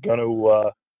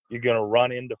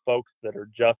run into folks that are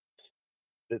just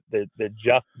they're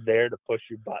just there to push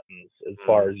your buttons as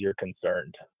far Mm. as you're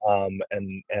concerned.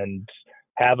 And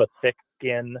have a thick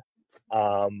skin,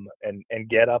 and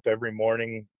get up every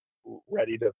morning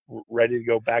ready to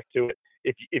go back to it.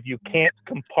 If you can't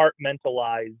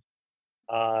compartmentalize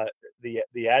uh, the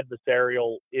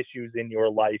adversarial issues in your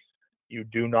life, you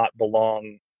do not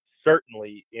belong,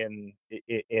 certainly in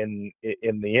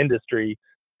the industry,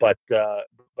 but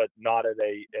not at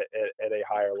a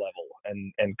higher level.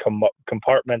 And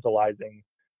compartmentalizing,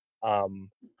 um,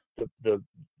 the,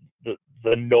 the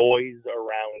the noise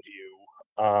around you,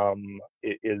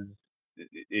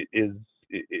 is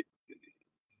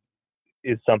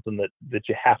is something that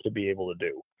you have to be able to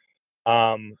do.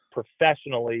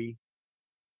 Professionally,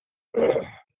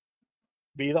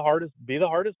 be the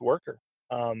hardest worker.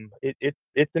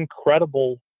 It's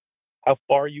incredible how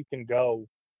far you can go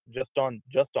just on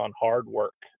hard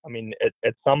work. I mean,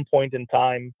 at some point in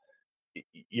time,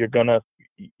 you're gonna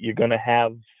you're gonna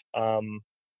have um,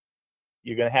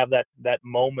 you're gonna have that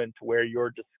moment where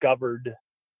you're discovered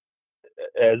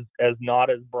as not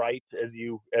as bright as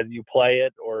you play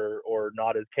it, or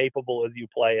not as capable as you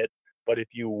play it. But if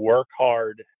you work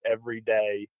hard every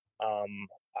day,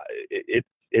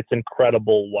 it's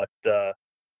incredible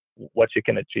what you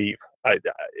can achieve.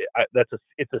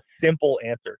 It's a simple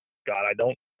answer, Scott.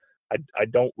 I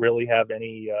don't really have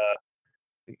any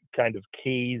kind of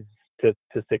keys to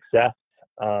success.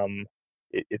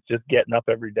 It's just getting up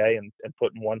every day and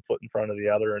putting one foot in front of the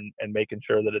other, and making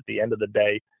sure that at the end of the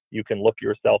day you can look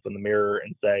yourself in the mirror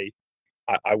and say,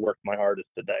 I worked my hardest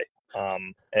today.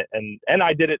 And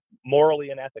I did it morally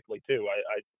and ethically too.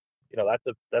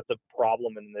 That's a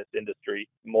problem in this industry.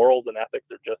 Morals and ethics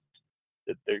are just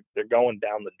they're going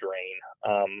down the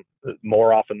drain.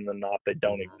 More often than not, they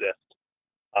don't exist.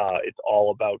 It's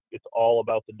all about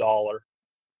the dollar.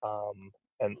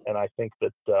 And I think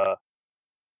that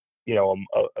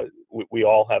we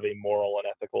all have a moral and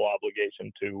ethical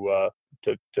obligation to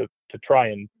try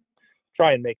and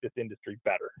make this industry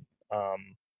better.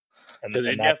 Um, and Because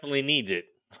it and that's definitely needs it.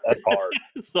 that's hard.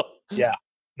 So, Yeah,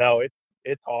 no,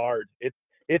 it's hard.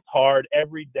 It's hard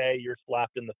every day. You're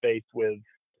slapped in the face with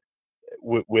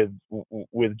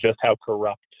just how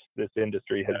corrupt this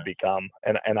industry has yes. become,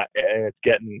 and it's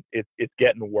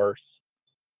getting worse.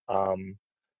 Um,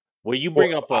 Well, you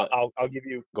bring for up a. I'll give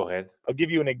you Go ahead. I'll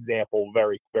give you an example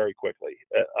very very quickly.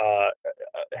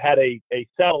 Had a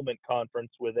settlement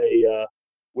conference with a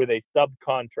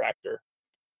subcontractor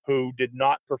who did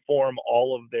not perform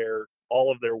all of their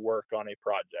work on a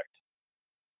project.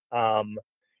 Um,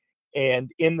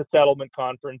 and in the settlement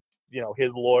conference,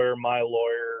 his lawyer, my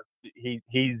lawyer, he's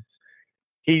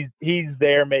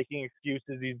there making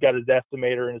excuses. He's got his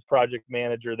estimator and his project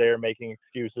manager there making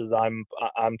excuses. I'm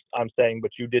saying,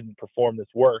 but you didn't perform this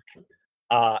work.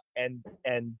 And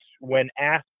when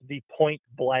asked the point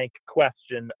blank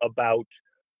question about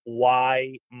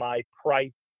why my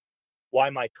price, why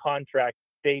my contract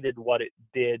stated what it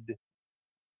did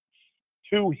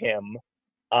to him,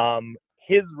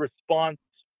 his response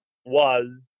was,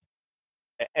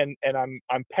 and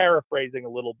I'm paraphrasing a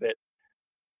little bit.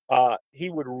 He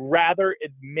would rather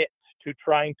admit to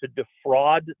trying to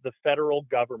defraud the federal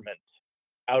government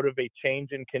out of a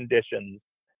change in conditions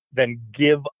than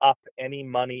give up any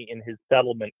money in his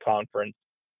settlement conference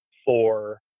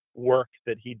for work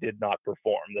that he did not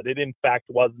perform. That it in fact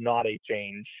was not a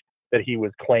change that he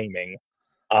was claiming,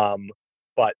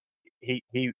 but he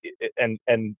and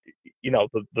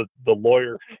the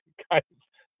lawyer kind of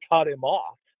cut him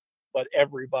off, but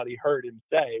everybody heard him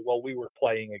say, "Well, we were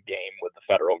playing a game with the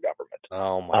federal government."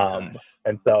 Oh my gosh.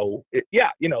 And so,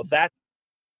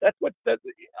 that's what that.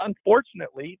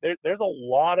 Unfortunately, there's a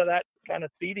lot of that kind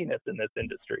of seediness in this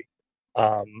industry,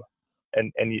 um,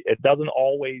 and it doesn't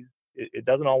always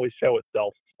show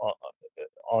itself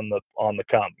on the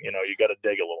come. You got to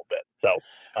dig a little bit. So,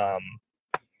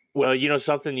 Well,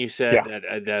 something you said yeah.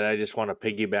 that I just want to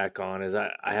piggyback on is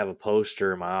I have a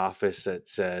poster in my office that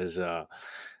says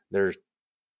there's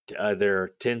there are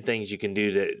 10 things you can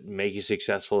do that make you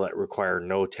successful that require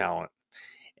no talent.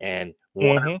 And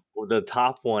Hmm. the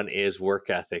top one is work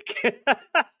ethic.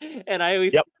 And I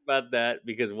always Yep. think about that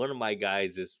because one of my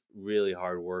guys is really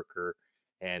hard worker,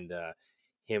 and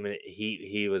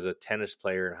he was a tennis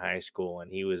player in high school,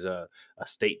 and he was a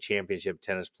state championship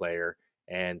tennis player,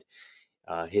 and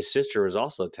his sister was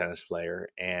also a tennis player,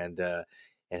 and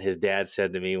his dad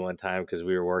said to me one time because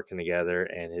we were working together,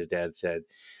 and his dad said,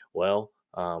 "Well,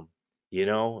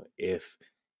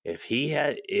 if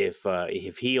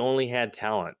he only had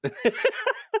talent."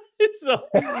 So,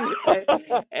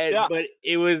 Yeah. but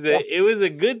it was Yeah. a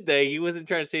good thing. He wasn't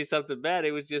trying to say something bad.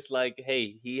 It was just like,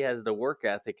 hey, he has the work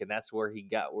ethic, and that's where he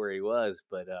got where he was.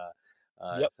 But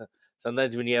Yep.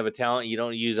 sometimes when you have a talent, you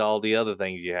don't use all the other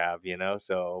things you have,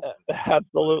 So,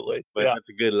 Absolutely. but Yeah. that's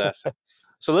a good lesson.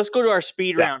 So let's go to our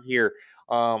speed Yeah. round here.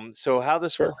 So how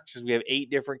this Sure. works is we have 8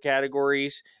 different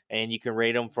categories, and you can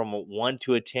rate them from a 1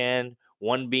 to a 10.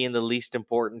 1 being the least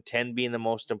important, 10 being the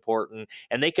most important,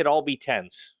 and they could all be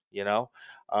tens.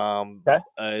 Okay.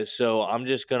 So I'm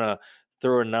just gonna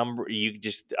throw a number.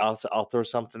 I'll throw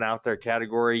something out there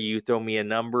category. You throw me a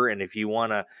number, and if you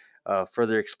wanna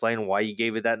further explain why you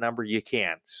gave it that number, you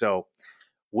can. So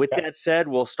with Okay. that said,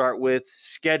 we'll start with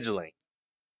scheduling.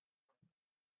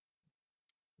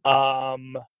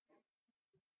 Um,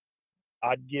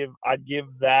 I'd give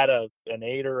that an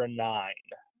 8 or a 9.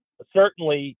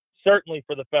 Certainly, certainly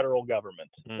for the federal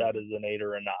government, that is an 8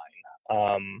 or a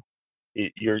 9.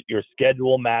 Your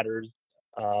schedule matters,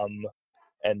 and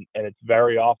it's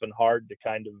very often hard to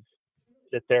kind of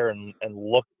sit there and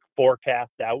look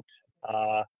forecast out.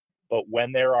 But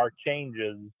when there are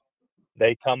changes,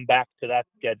 they come back to that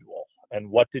schedule. And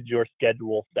what did your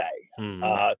schedule say?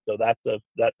 So that's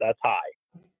high.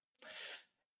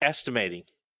 Estimating.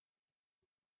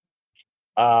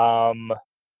 Yeah,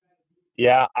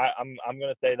 I'm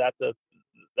gonna say that's a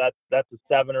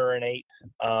 7 or an 8.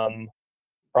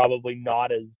 Probably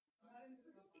not as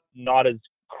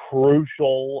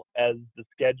crucial as the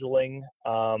scheduling.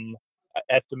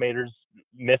 Estimators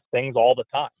miss things all the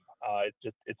time.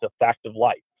 It's a fact of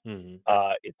life.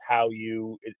 It's how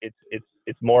you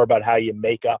it's more about how you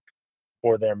make up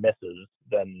for their misses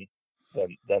than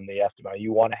the estimate.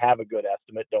 You want to have a good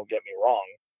estimate, don't get me wrong.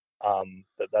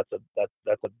 That's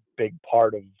a big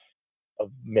part of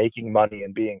making money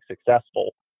and being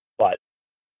successful, but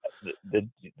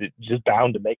just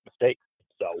bound to make mistakes.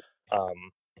 So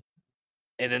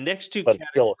and the next two but categories,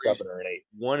 still a 7 or an 8.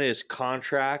 One is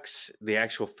contracts, the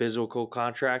actual physical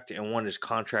contract, and one is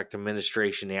contract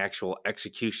administration, the actual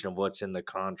execution of what's in the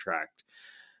contract.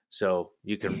 So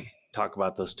you can talk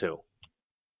about those two.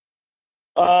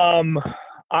 I'm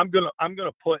gonna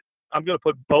put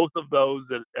both of those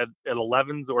at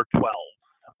 11s or 12s.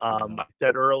 I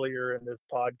said earlier in this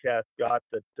podcast, Scott,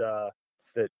 that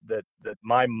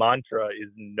my mantra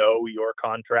is know your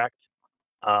contract.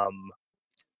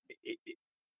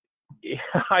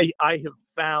 I have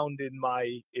found in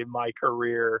my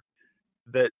career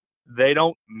that they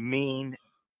don't mean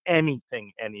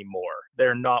anything anymore.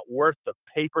 They're not worth the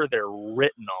paper they're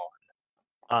written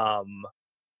on,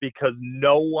 because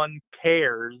no one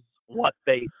cares what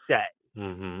they say.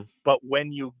 But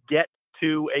when you get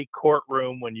to a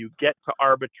courtroom, when you get to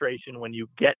arbitration, when you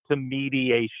get to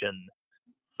mediation,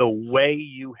 the way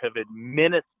you have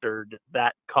administered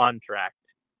that contract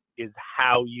is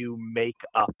how you make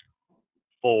up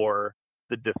for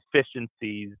the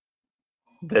deficiencies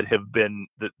that have been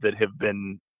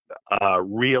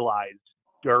realized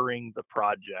during the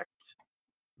project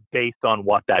based on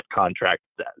what that contract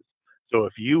says. So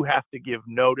if you have to give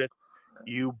notice,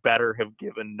 you better have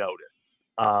given notice.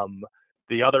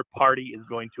 The other party is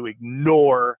going to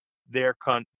ignore their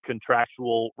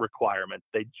contractual requirements.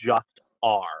 They just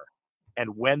are.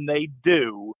 And when they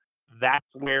do, that's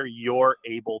where you're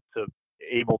able to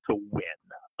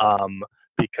win,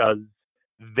 because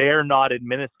they're not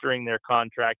administering their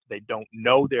contract. They don't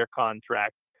know their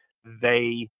contract.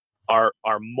 They are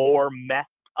more messed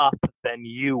up than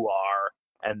you are,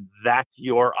 and that's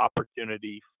your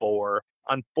opportunity for.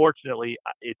 Unfortunately,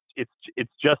 it's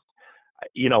just,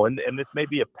 and this may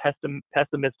be a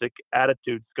pessimistic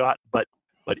attitude, Scott, but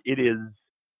it is.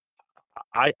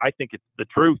 I think it's the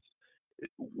truth.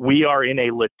 We are in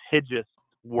a litigious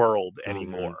world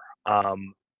anymore,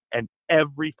 and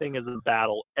everything is a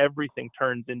battle. Everything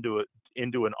turns into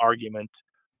an argument.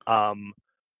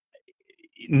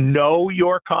 Know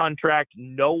your contract.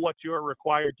 Know what you're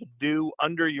required to do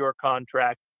under your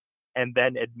contract, and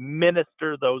then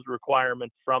administer those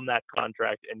requirements from that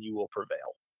contract, and you will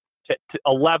prevail.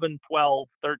 11, 12,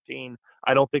 13,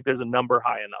 I don't think there's a number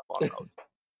high enough on those.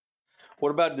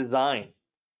 What about design?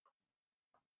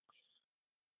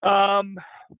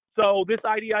 So this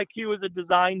IDIQ is a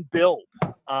design build,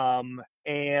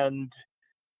 and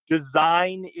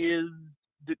design's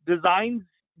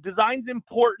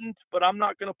important, but I'm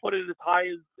not going to put it as high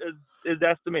as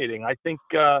estimating. I think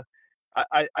I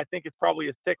think it's probably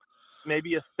a 6,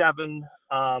 maybe a 7.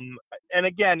 And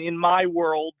again, in my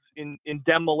world, in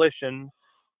demolition,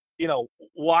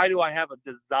 why do I have a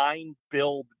design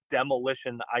build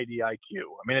demolition IDIQ?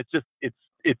 I mean, it's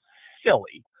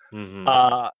silly.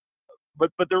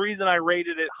 But the reason I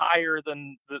rated it higher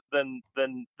than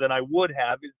I would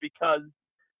have is because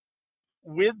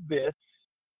with this,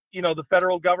 the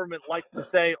federal government likes to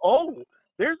say, "Oh,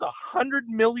 there's $100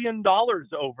 million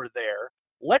over there.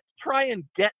 Let's try and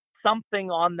get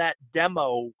something on that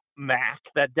demo MAC,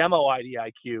 that demo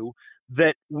IDIQ,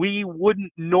 that we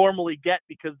wouldn't normally get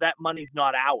because that money's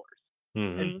not ours."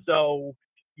 And so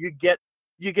you get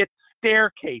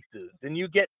staircases, and you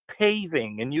get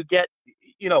paving, and you get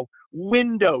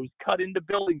windows cut into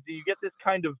buildings, and you get this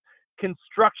kind of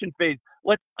construction phase.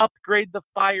 Let's upgrade the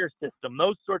fire system,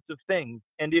 those sorts of things.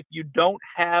 And if you don't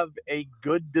have a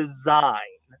good design,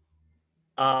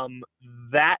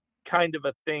 that kind of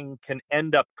a thing can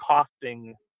end up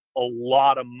costing a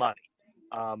lot of money,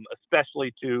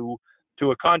 especially to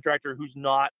a contractor who's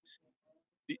not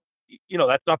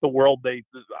that's not the world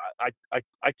I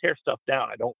tear stuff down.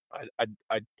 I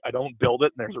don't build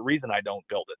it, and there's a reason I don't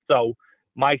build it. So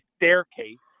my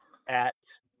staircase at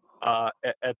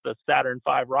the Saturn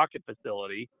V rocket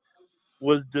facility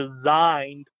was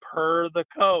designed per the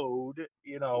code,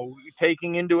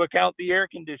 taking into account the air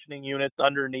conditioning units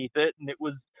underneath it, and it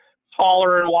was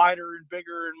taller and wider and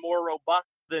bigger and more robust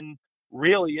than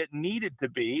really it needed to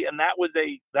be, and that was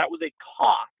a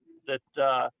cost that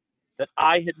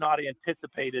I had not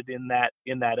anticipated in that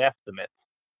estimate,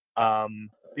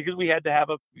 because we had to have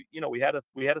we had a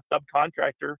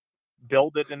subcontractor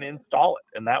build it and install it,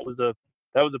 and that was a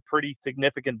pretty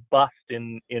significant bust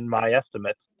in my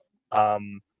estimates,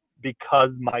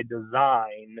 because my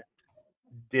design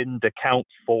didn't account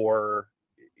for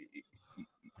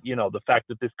the fact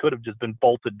that this could have just been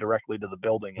bolted directly to the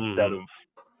building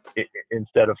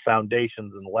instead of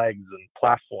foundations and legs and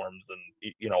platforms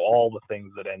and all the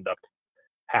things that end up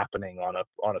happening on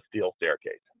a steel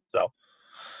staircase. So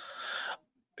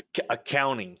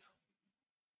accounting.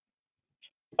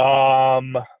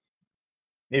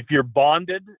 If you're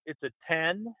bonded, it's a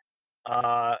 10.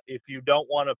 If you don't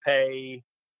want to pay,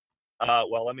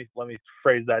 well, let me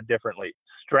phrase that differently.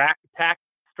 Tax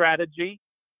strategy,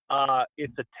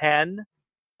 it's a 10.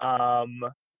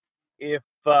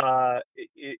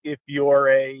 If you're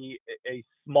a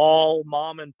small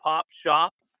mom and pop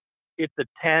shop, it's a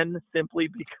 10 simply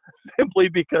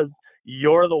because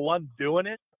you're the one doing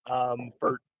it.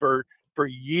 For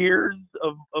years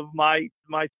of my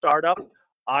startup,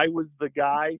 I was the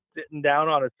guy sitting down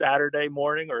on a Saturday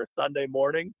morning or a Sunday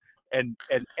morning and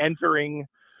entering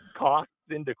costs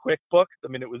into QuickBooks. I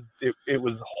mean, it was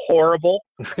horrible.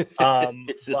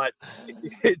 But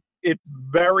it's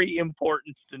very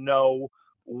important to know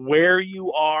where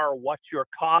you are, what your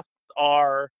costs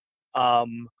are,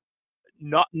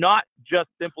 not just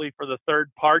simply for the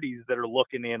third parties that are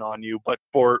looking in on you, but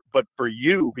for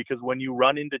you, because when you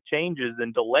run into changes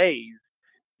and delays,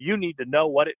 you need to know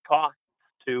what it costs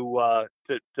to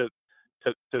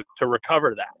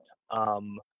recover that.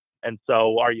 And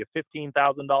so, are you $15,000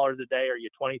 a day? Are you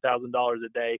 $20,000 a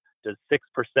day? Does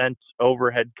 6%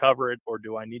 overhead cover it, or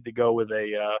do I need to go with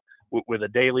a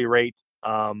daily rate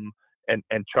and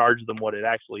charge them what it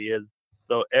actually is?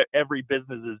 So every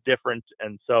business is different,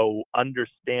 and so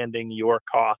understanding your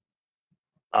costs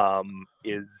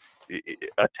is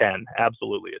a 10,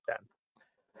 absolutely a 10.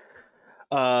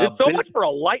 It's so much for a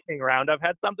lightning round. I've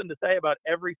had something to say about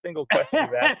every single question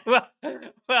you've asked.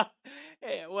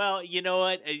 well, you know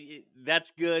what?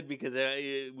 That's good, because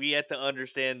we have to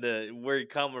understand where you're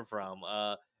coming from.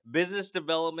 Business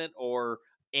development,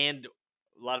 and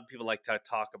a lot of people like to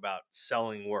talk about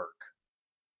selling work.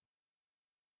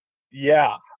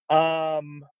 Yeah,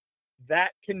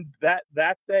 that's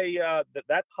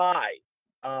high.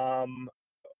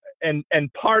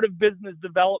 And part of business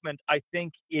development, I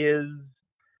think, is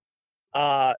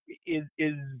that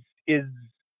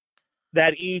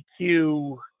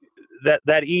EQ, that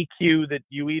EQ that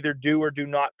you either do or do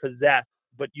not possess,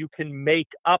 but you can make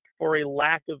up for a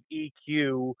lack of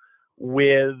EQ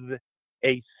with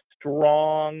a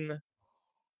strong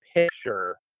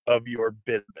picture of your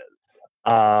business.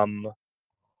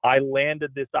 I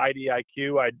landed this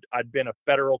IDIQ. I'd been a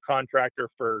federal contractor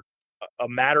for a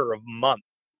matter of months,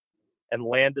 and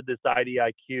landed this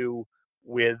IDIQ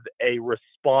with a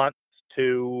response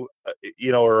to a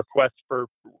request for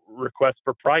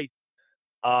price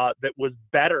that was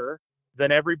better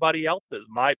than everybody else's.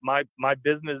 My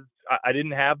business, I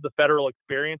didn't have the federal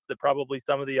experience that probably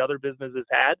some of the other businesses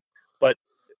had, but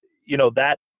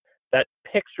that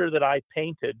picture that I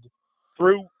painted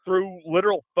through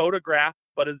literal photographs,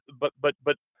 but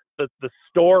the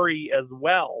story as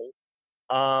well,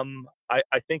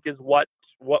 I think is what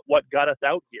got us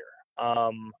out here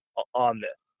on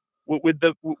this, with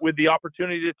the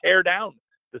opportunity to tear down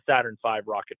the Saturn V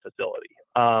rocket facility.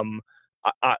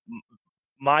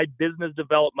 My business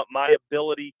development, my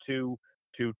ability to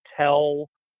tell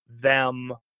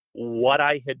them what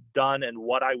I had done and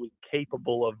what I was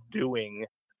capable of doing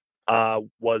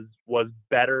was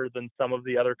better than some of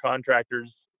the other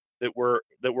contractors that were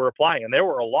applying, and there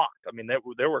were a lot. I mean,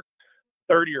 there were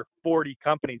 30 or 40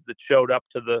 companies that showed up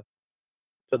to the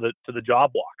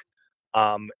job block,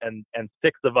 and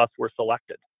 6 of us were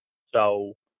selected.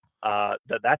 So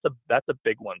that's a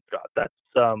big one, Scott.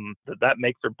 That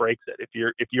makes or breaks it.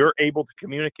 If you're able to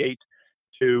communicate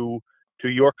to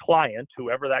your client,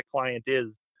 whoever that client is,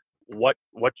 what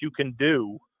you can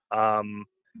do,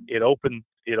 it opens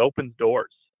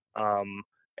doors. And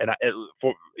I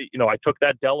took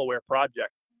that Delaware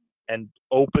project and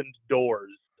opened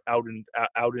doors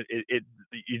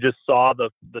you just saw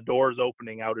the doors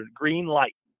opening out in green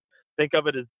light. Think of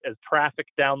it as traffic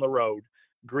down the road,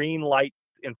 green light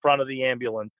in front of the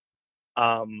ambulance,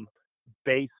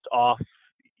 based off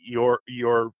your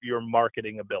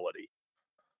marketing ability.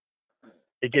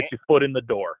 It gets your foot in the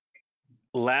door.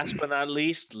 Last but not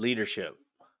least, leadership.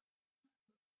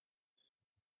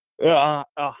 100%.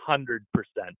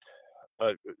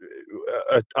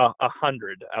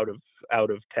 100 out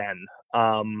of 10.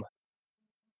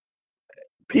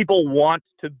 People want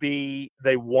to be.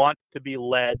 They want to be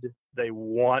led. They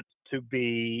want to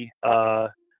be.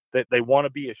 They want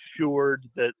to be assured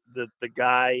that the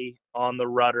guy on the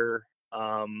rudder,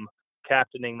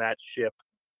 captaining that ship,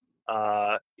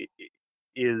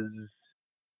 is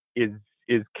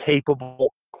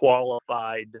capable,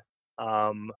 qualified,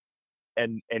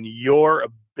 and your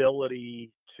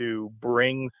ability to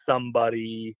bring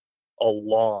somebody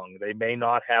along. They may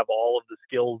not have all of the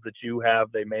skills that you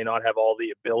have. They may not have all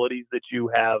the abilities that you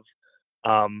have.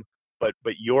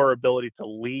 But your ability to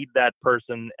lead that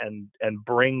person and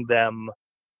bring them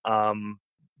up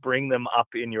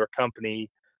in your company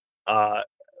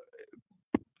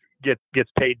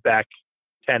gets paid back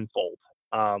tenfold.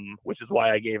 Which is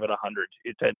why I gave it 100.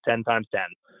 It's 10 times 10.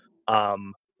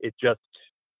 It just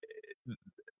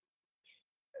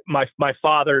my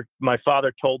father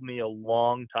told me a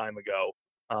long time ago,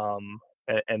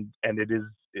 and it is,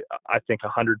 I think,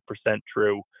 100%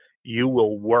 true. You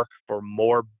will work for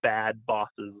more bad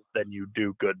bosses than you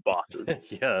do good bosses.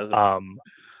 Yeah.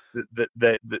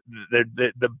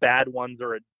 The bad ones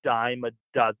are a dime a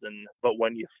dozen, but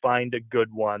when you find a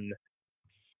good one,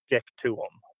 stick to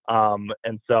them.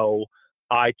 And so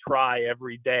I try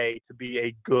every day to be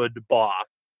a good boss.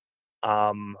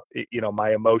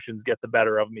 My emotions get the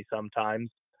better of me sometimes,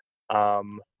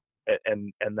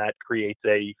 and that creates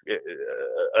a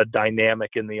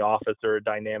dynamic in the office or a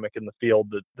dynamic in the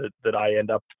field that I end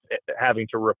up having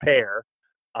to repair.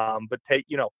 But take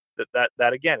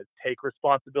that again is take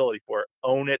responsibility for it,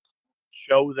 own it,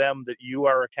 show them that you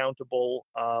are accountable,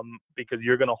 because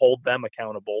you're going to hold them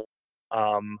accountable,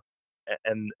 and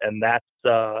that's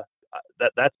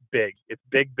big. It's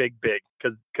big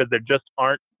because there just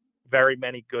aren't very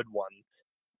many good ones,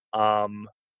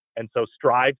 and so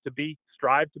strive to be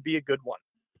a good one.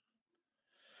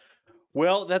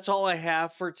 Well, that's all I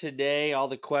have for today. All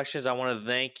the questions. I want to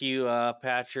thank you,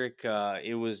 Patrick.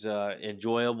 It was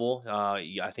enjoyable.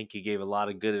 I think you gave a lot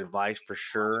of good advice for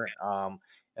sure.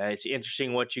 It's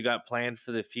interesting what you got planned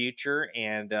for the future.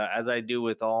 And as I do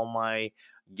with all my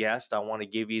guests, I want to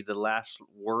give you the last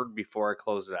word before I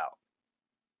close it out.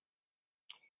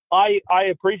 I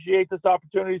appreciate this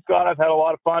opportunity, Scott. I've had a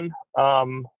lot of fun.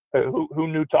 Who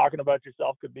knew talking about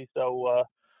yourself could be so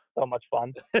much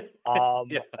fun?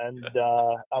 Yeah. And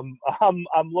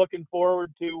I'm looking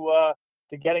forward to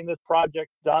getting this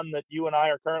project done that you and I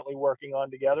are currently working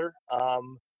on together.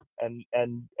 And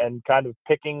kind of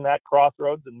picking that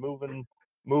crossroads and moving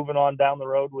on down the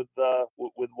road with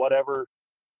whatever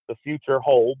the future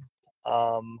holds.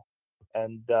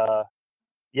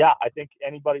 Yeah, I think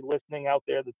anybody listening out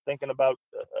there that's thinking about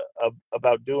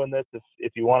doing this,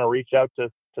 if you want to reach out to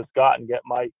Scott and get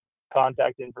my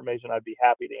contact information, I'd be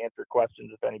happy to answer questions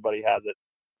if anybody has it.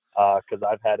 Because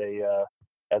I've had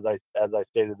as I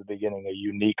stated at the beginning, a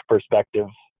unique perspective,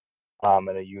 and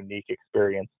a unique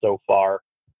experience so far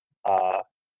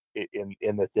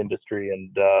in this industry,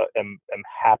 and am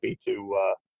happy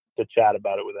to chat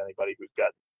about it with anybody who's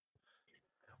got.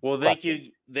 Well, thank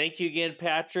you again,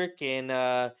 Patrick. And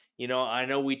I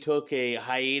know we took a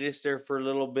hiatus there for a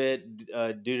little bit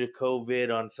due to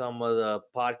COVID on some of the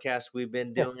podcasts we've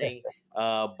been doing,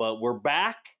 but we're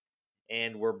back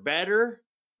and we're better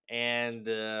and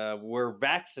we're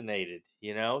vaccinated.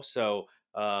 So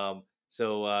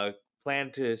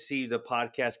plan to see the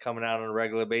podcast coming out on a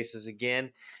regular basis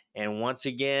again. And once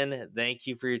again, thank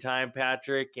you for your time,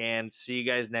 Patrick, and see you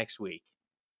guys next week.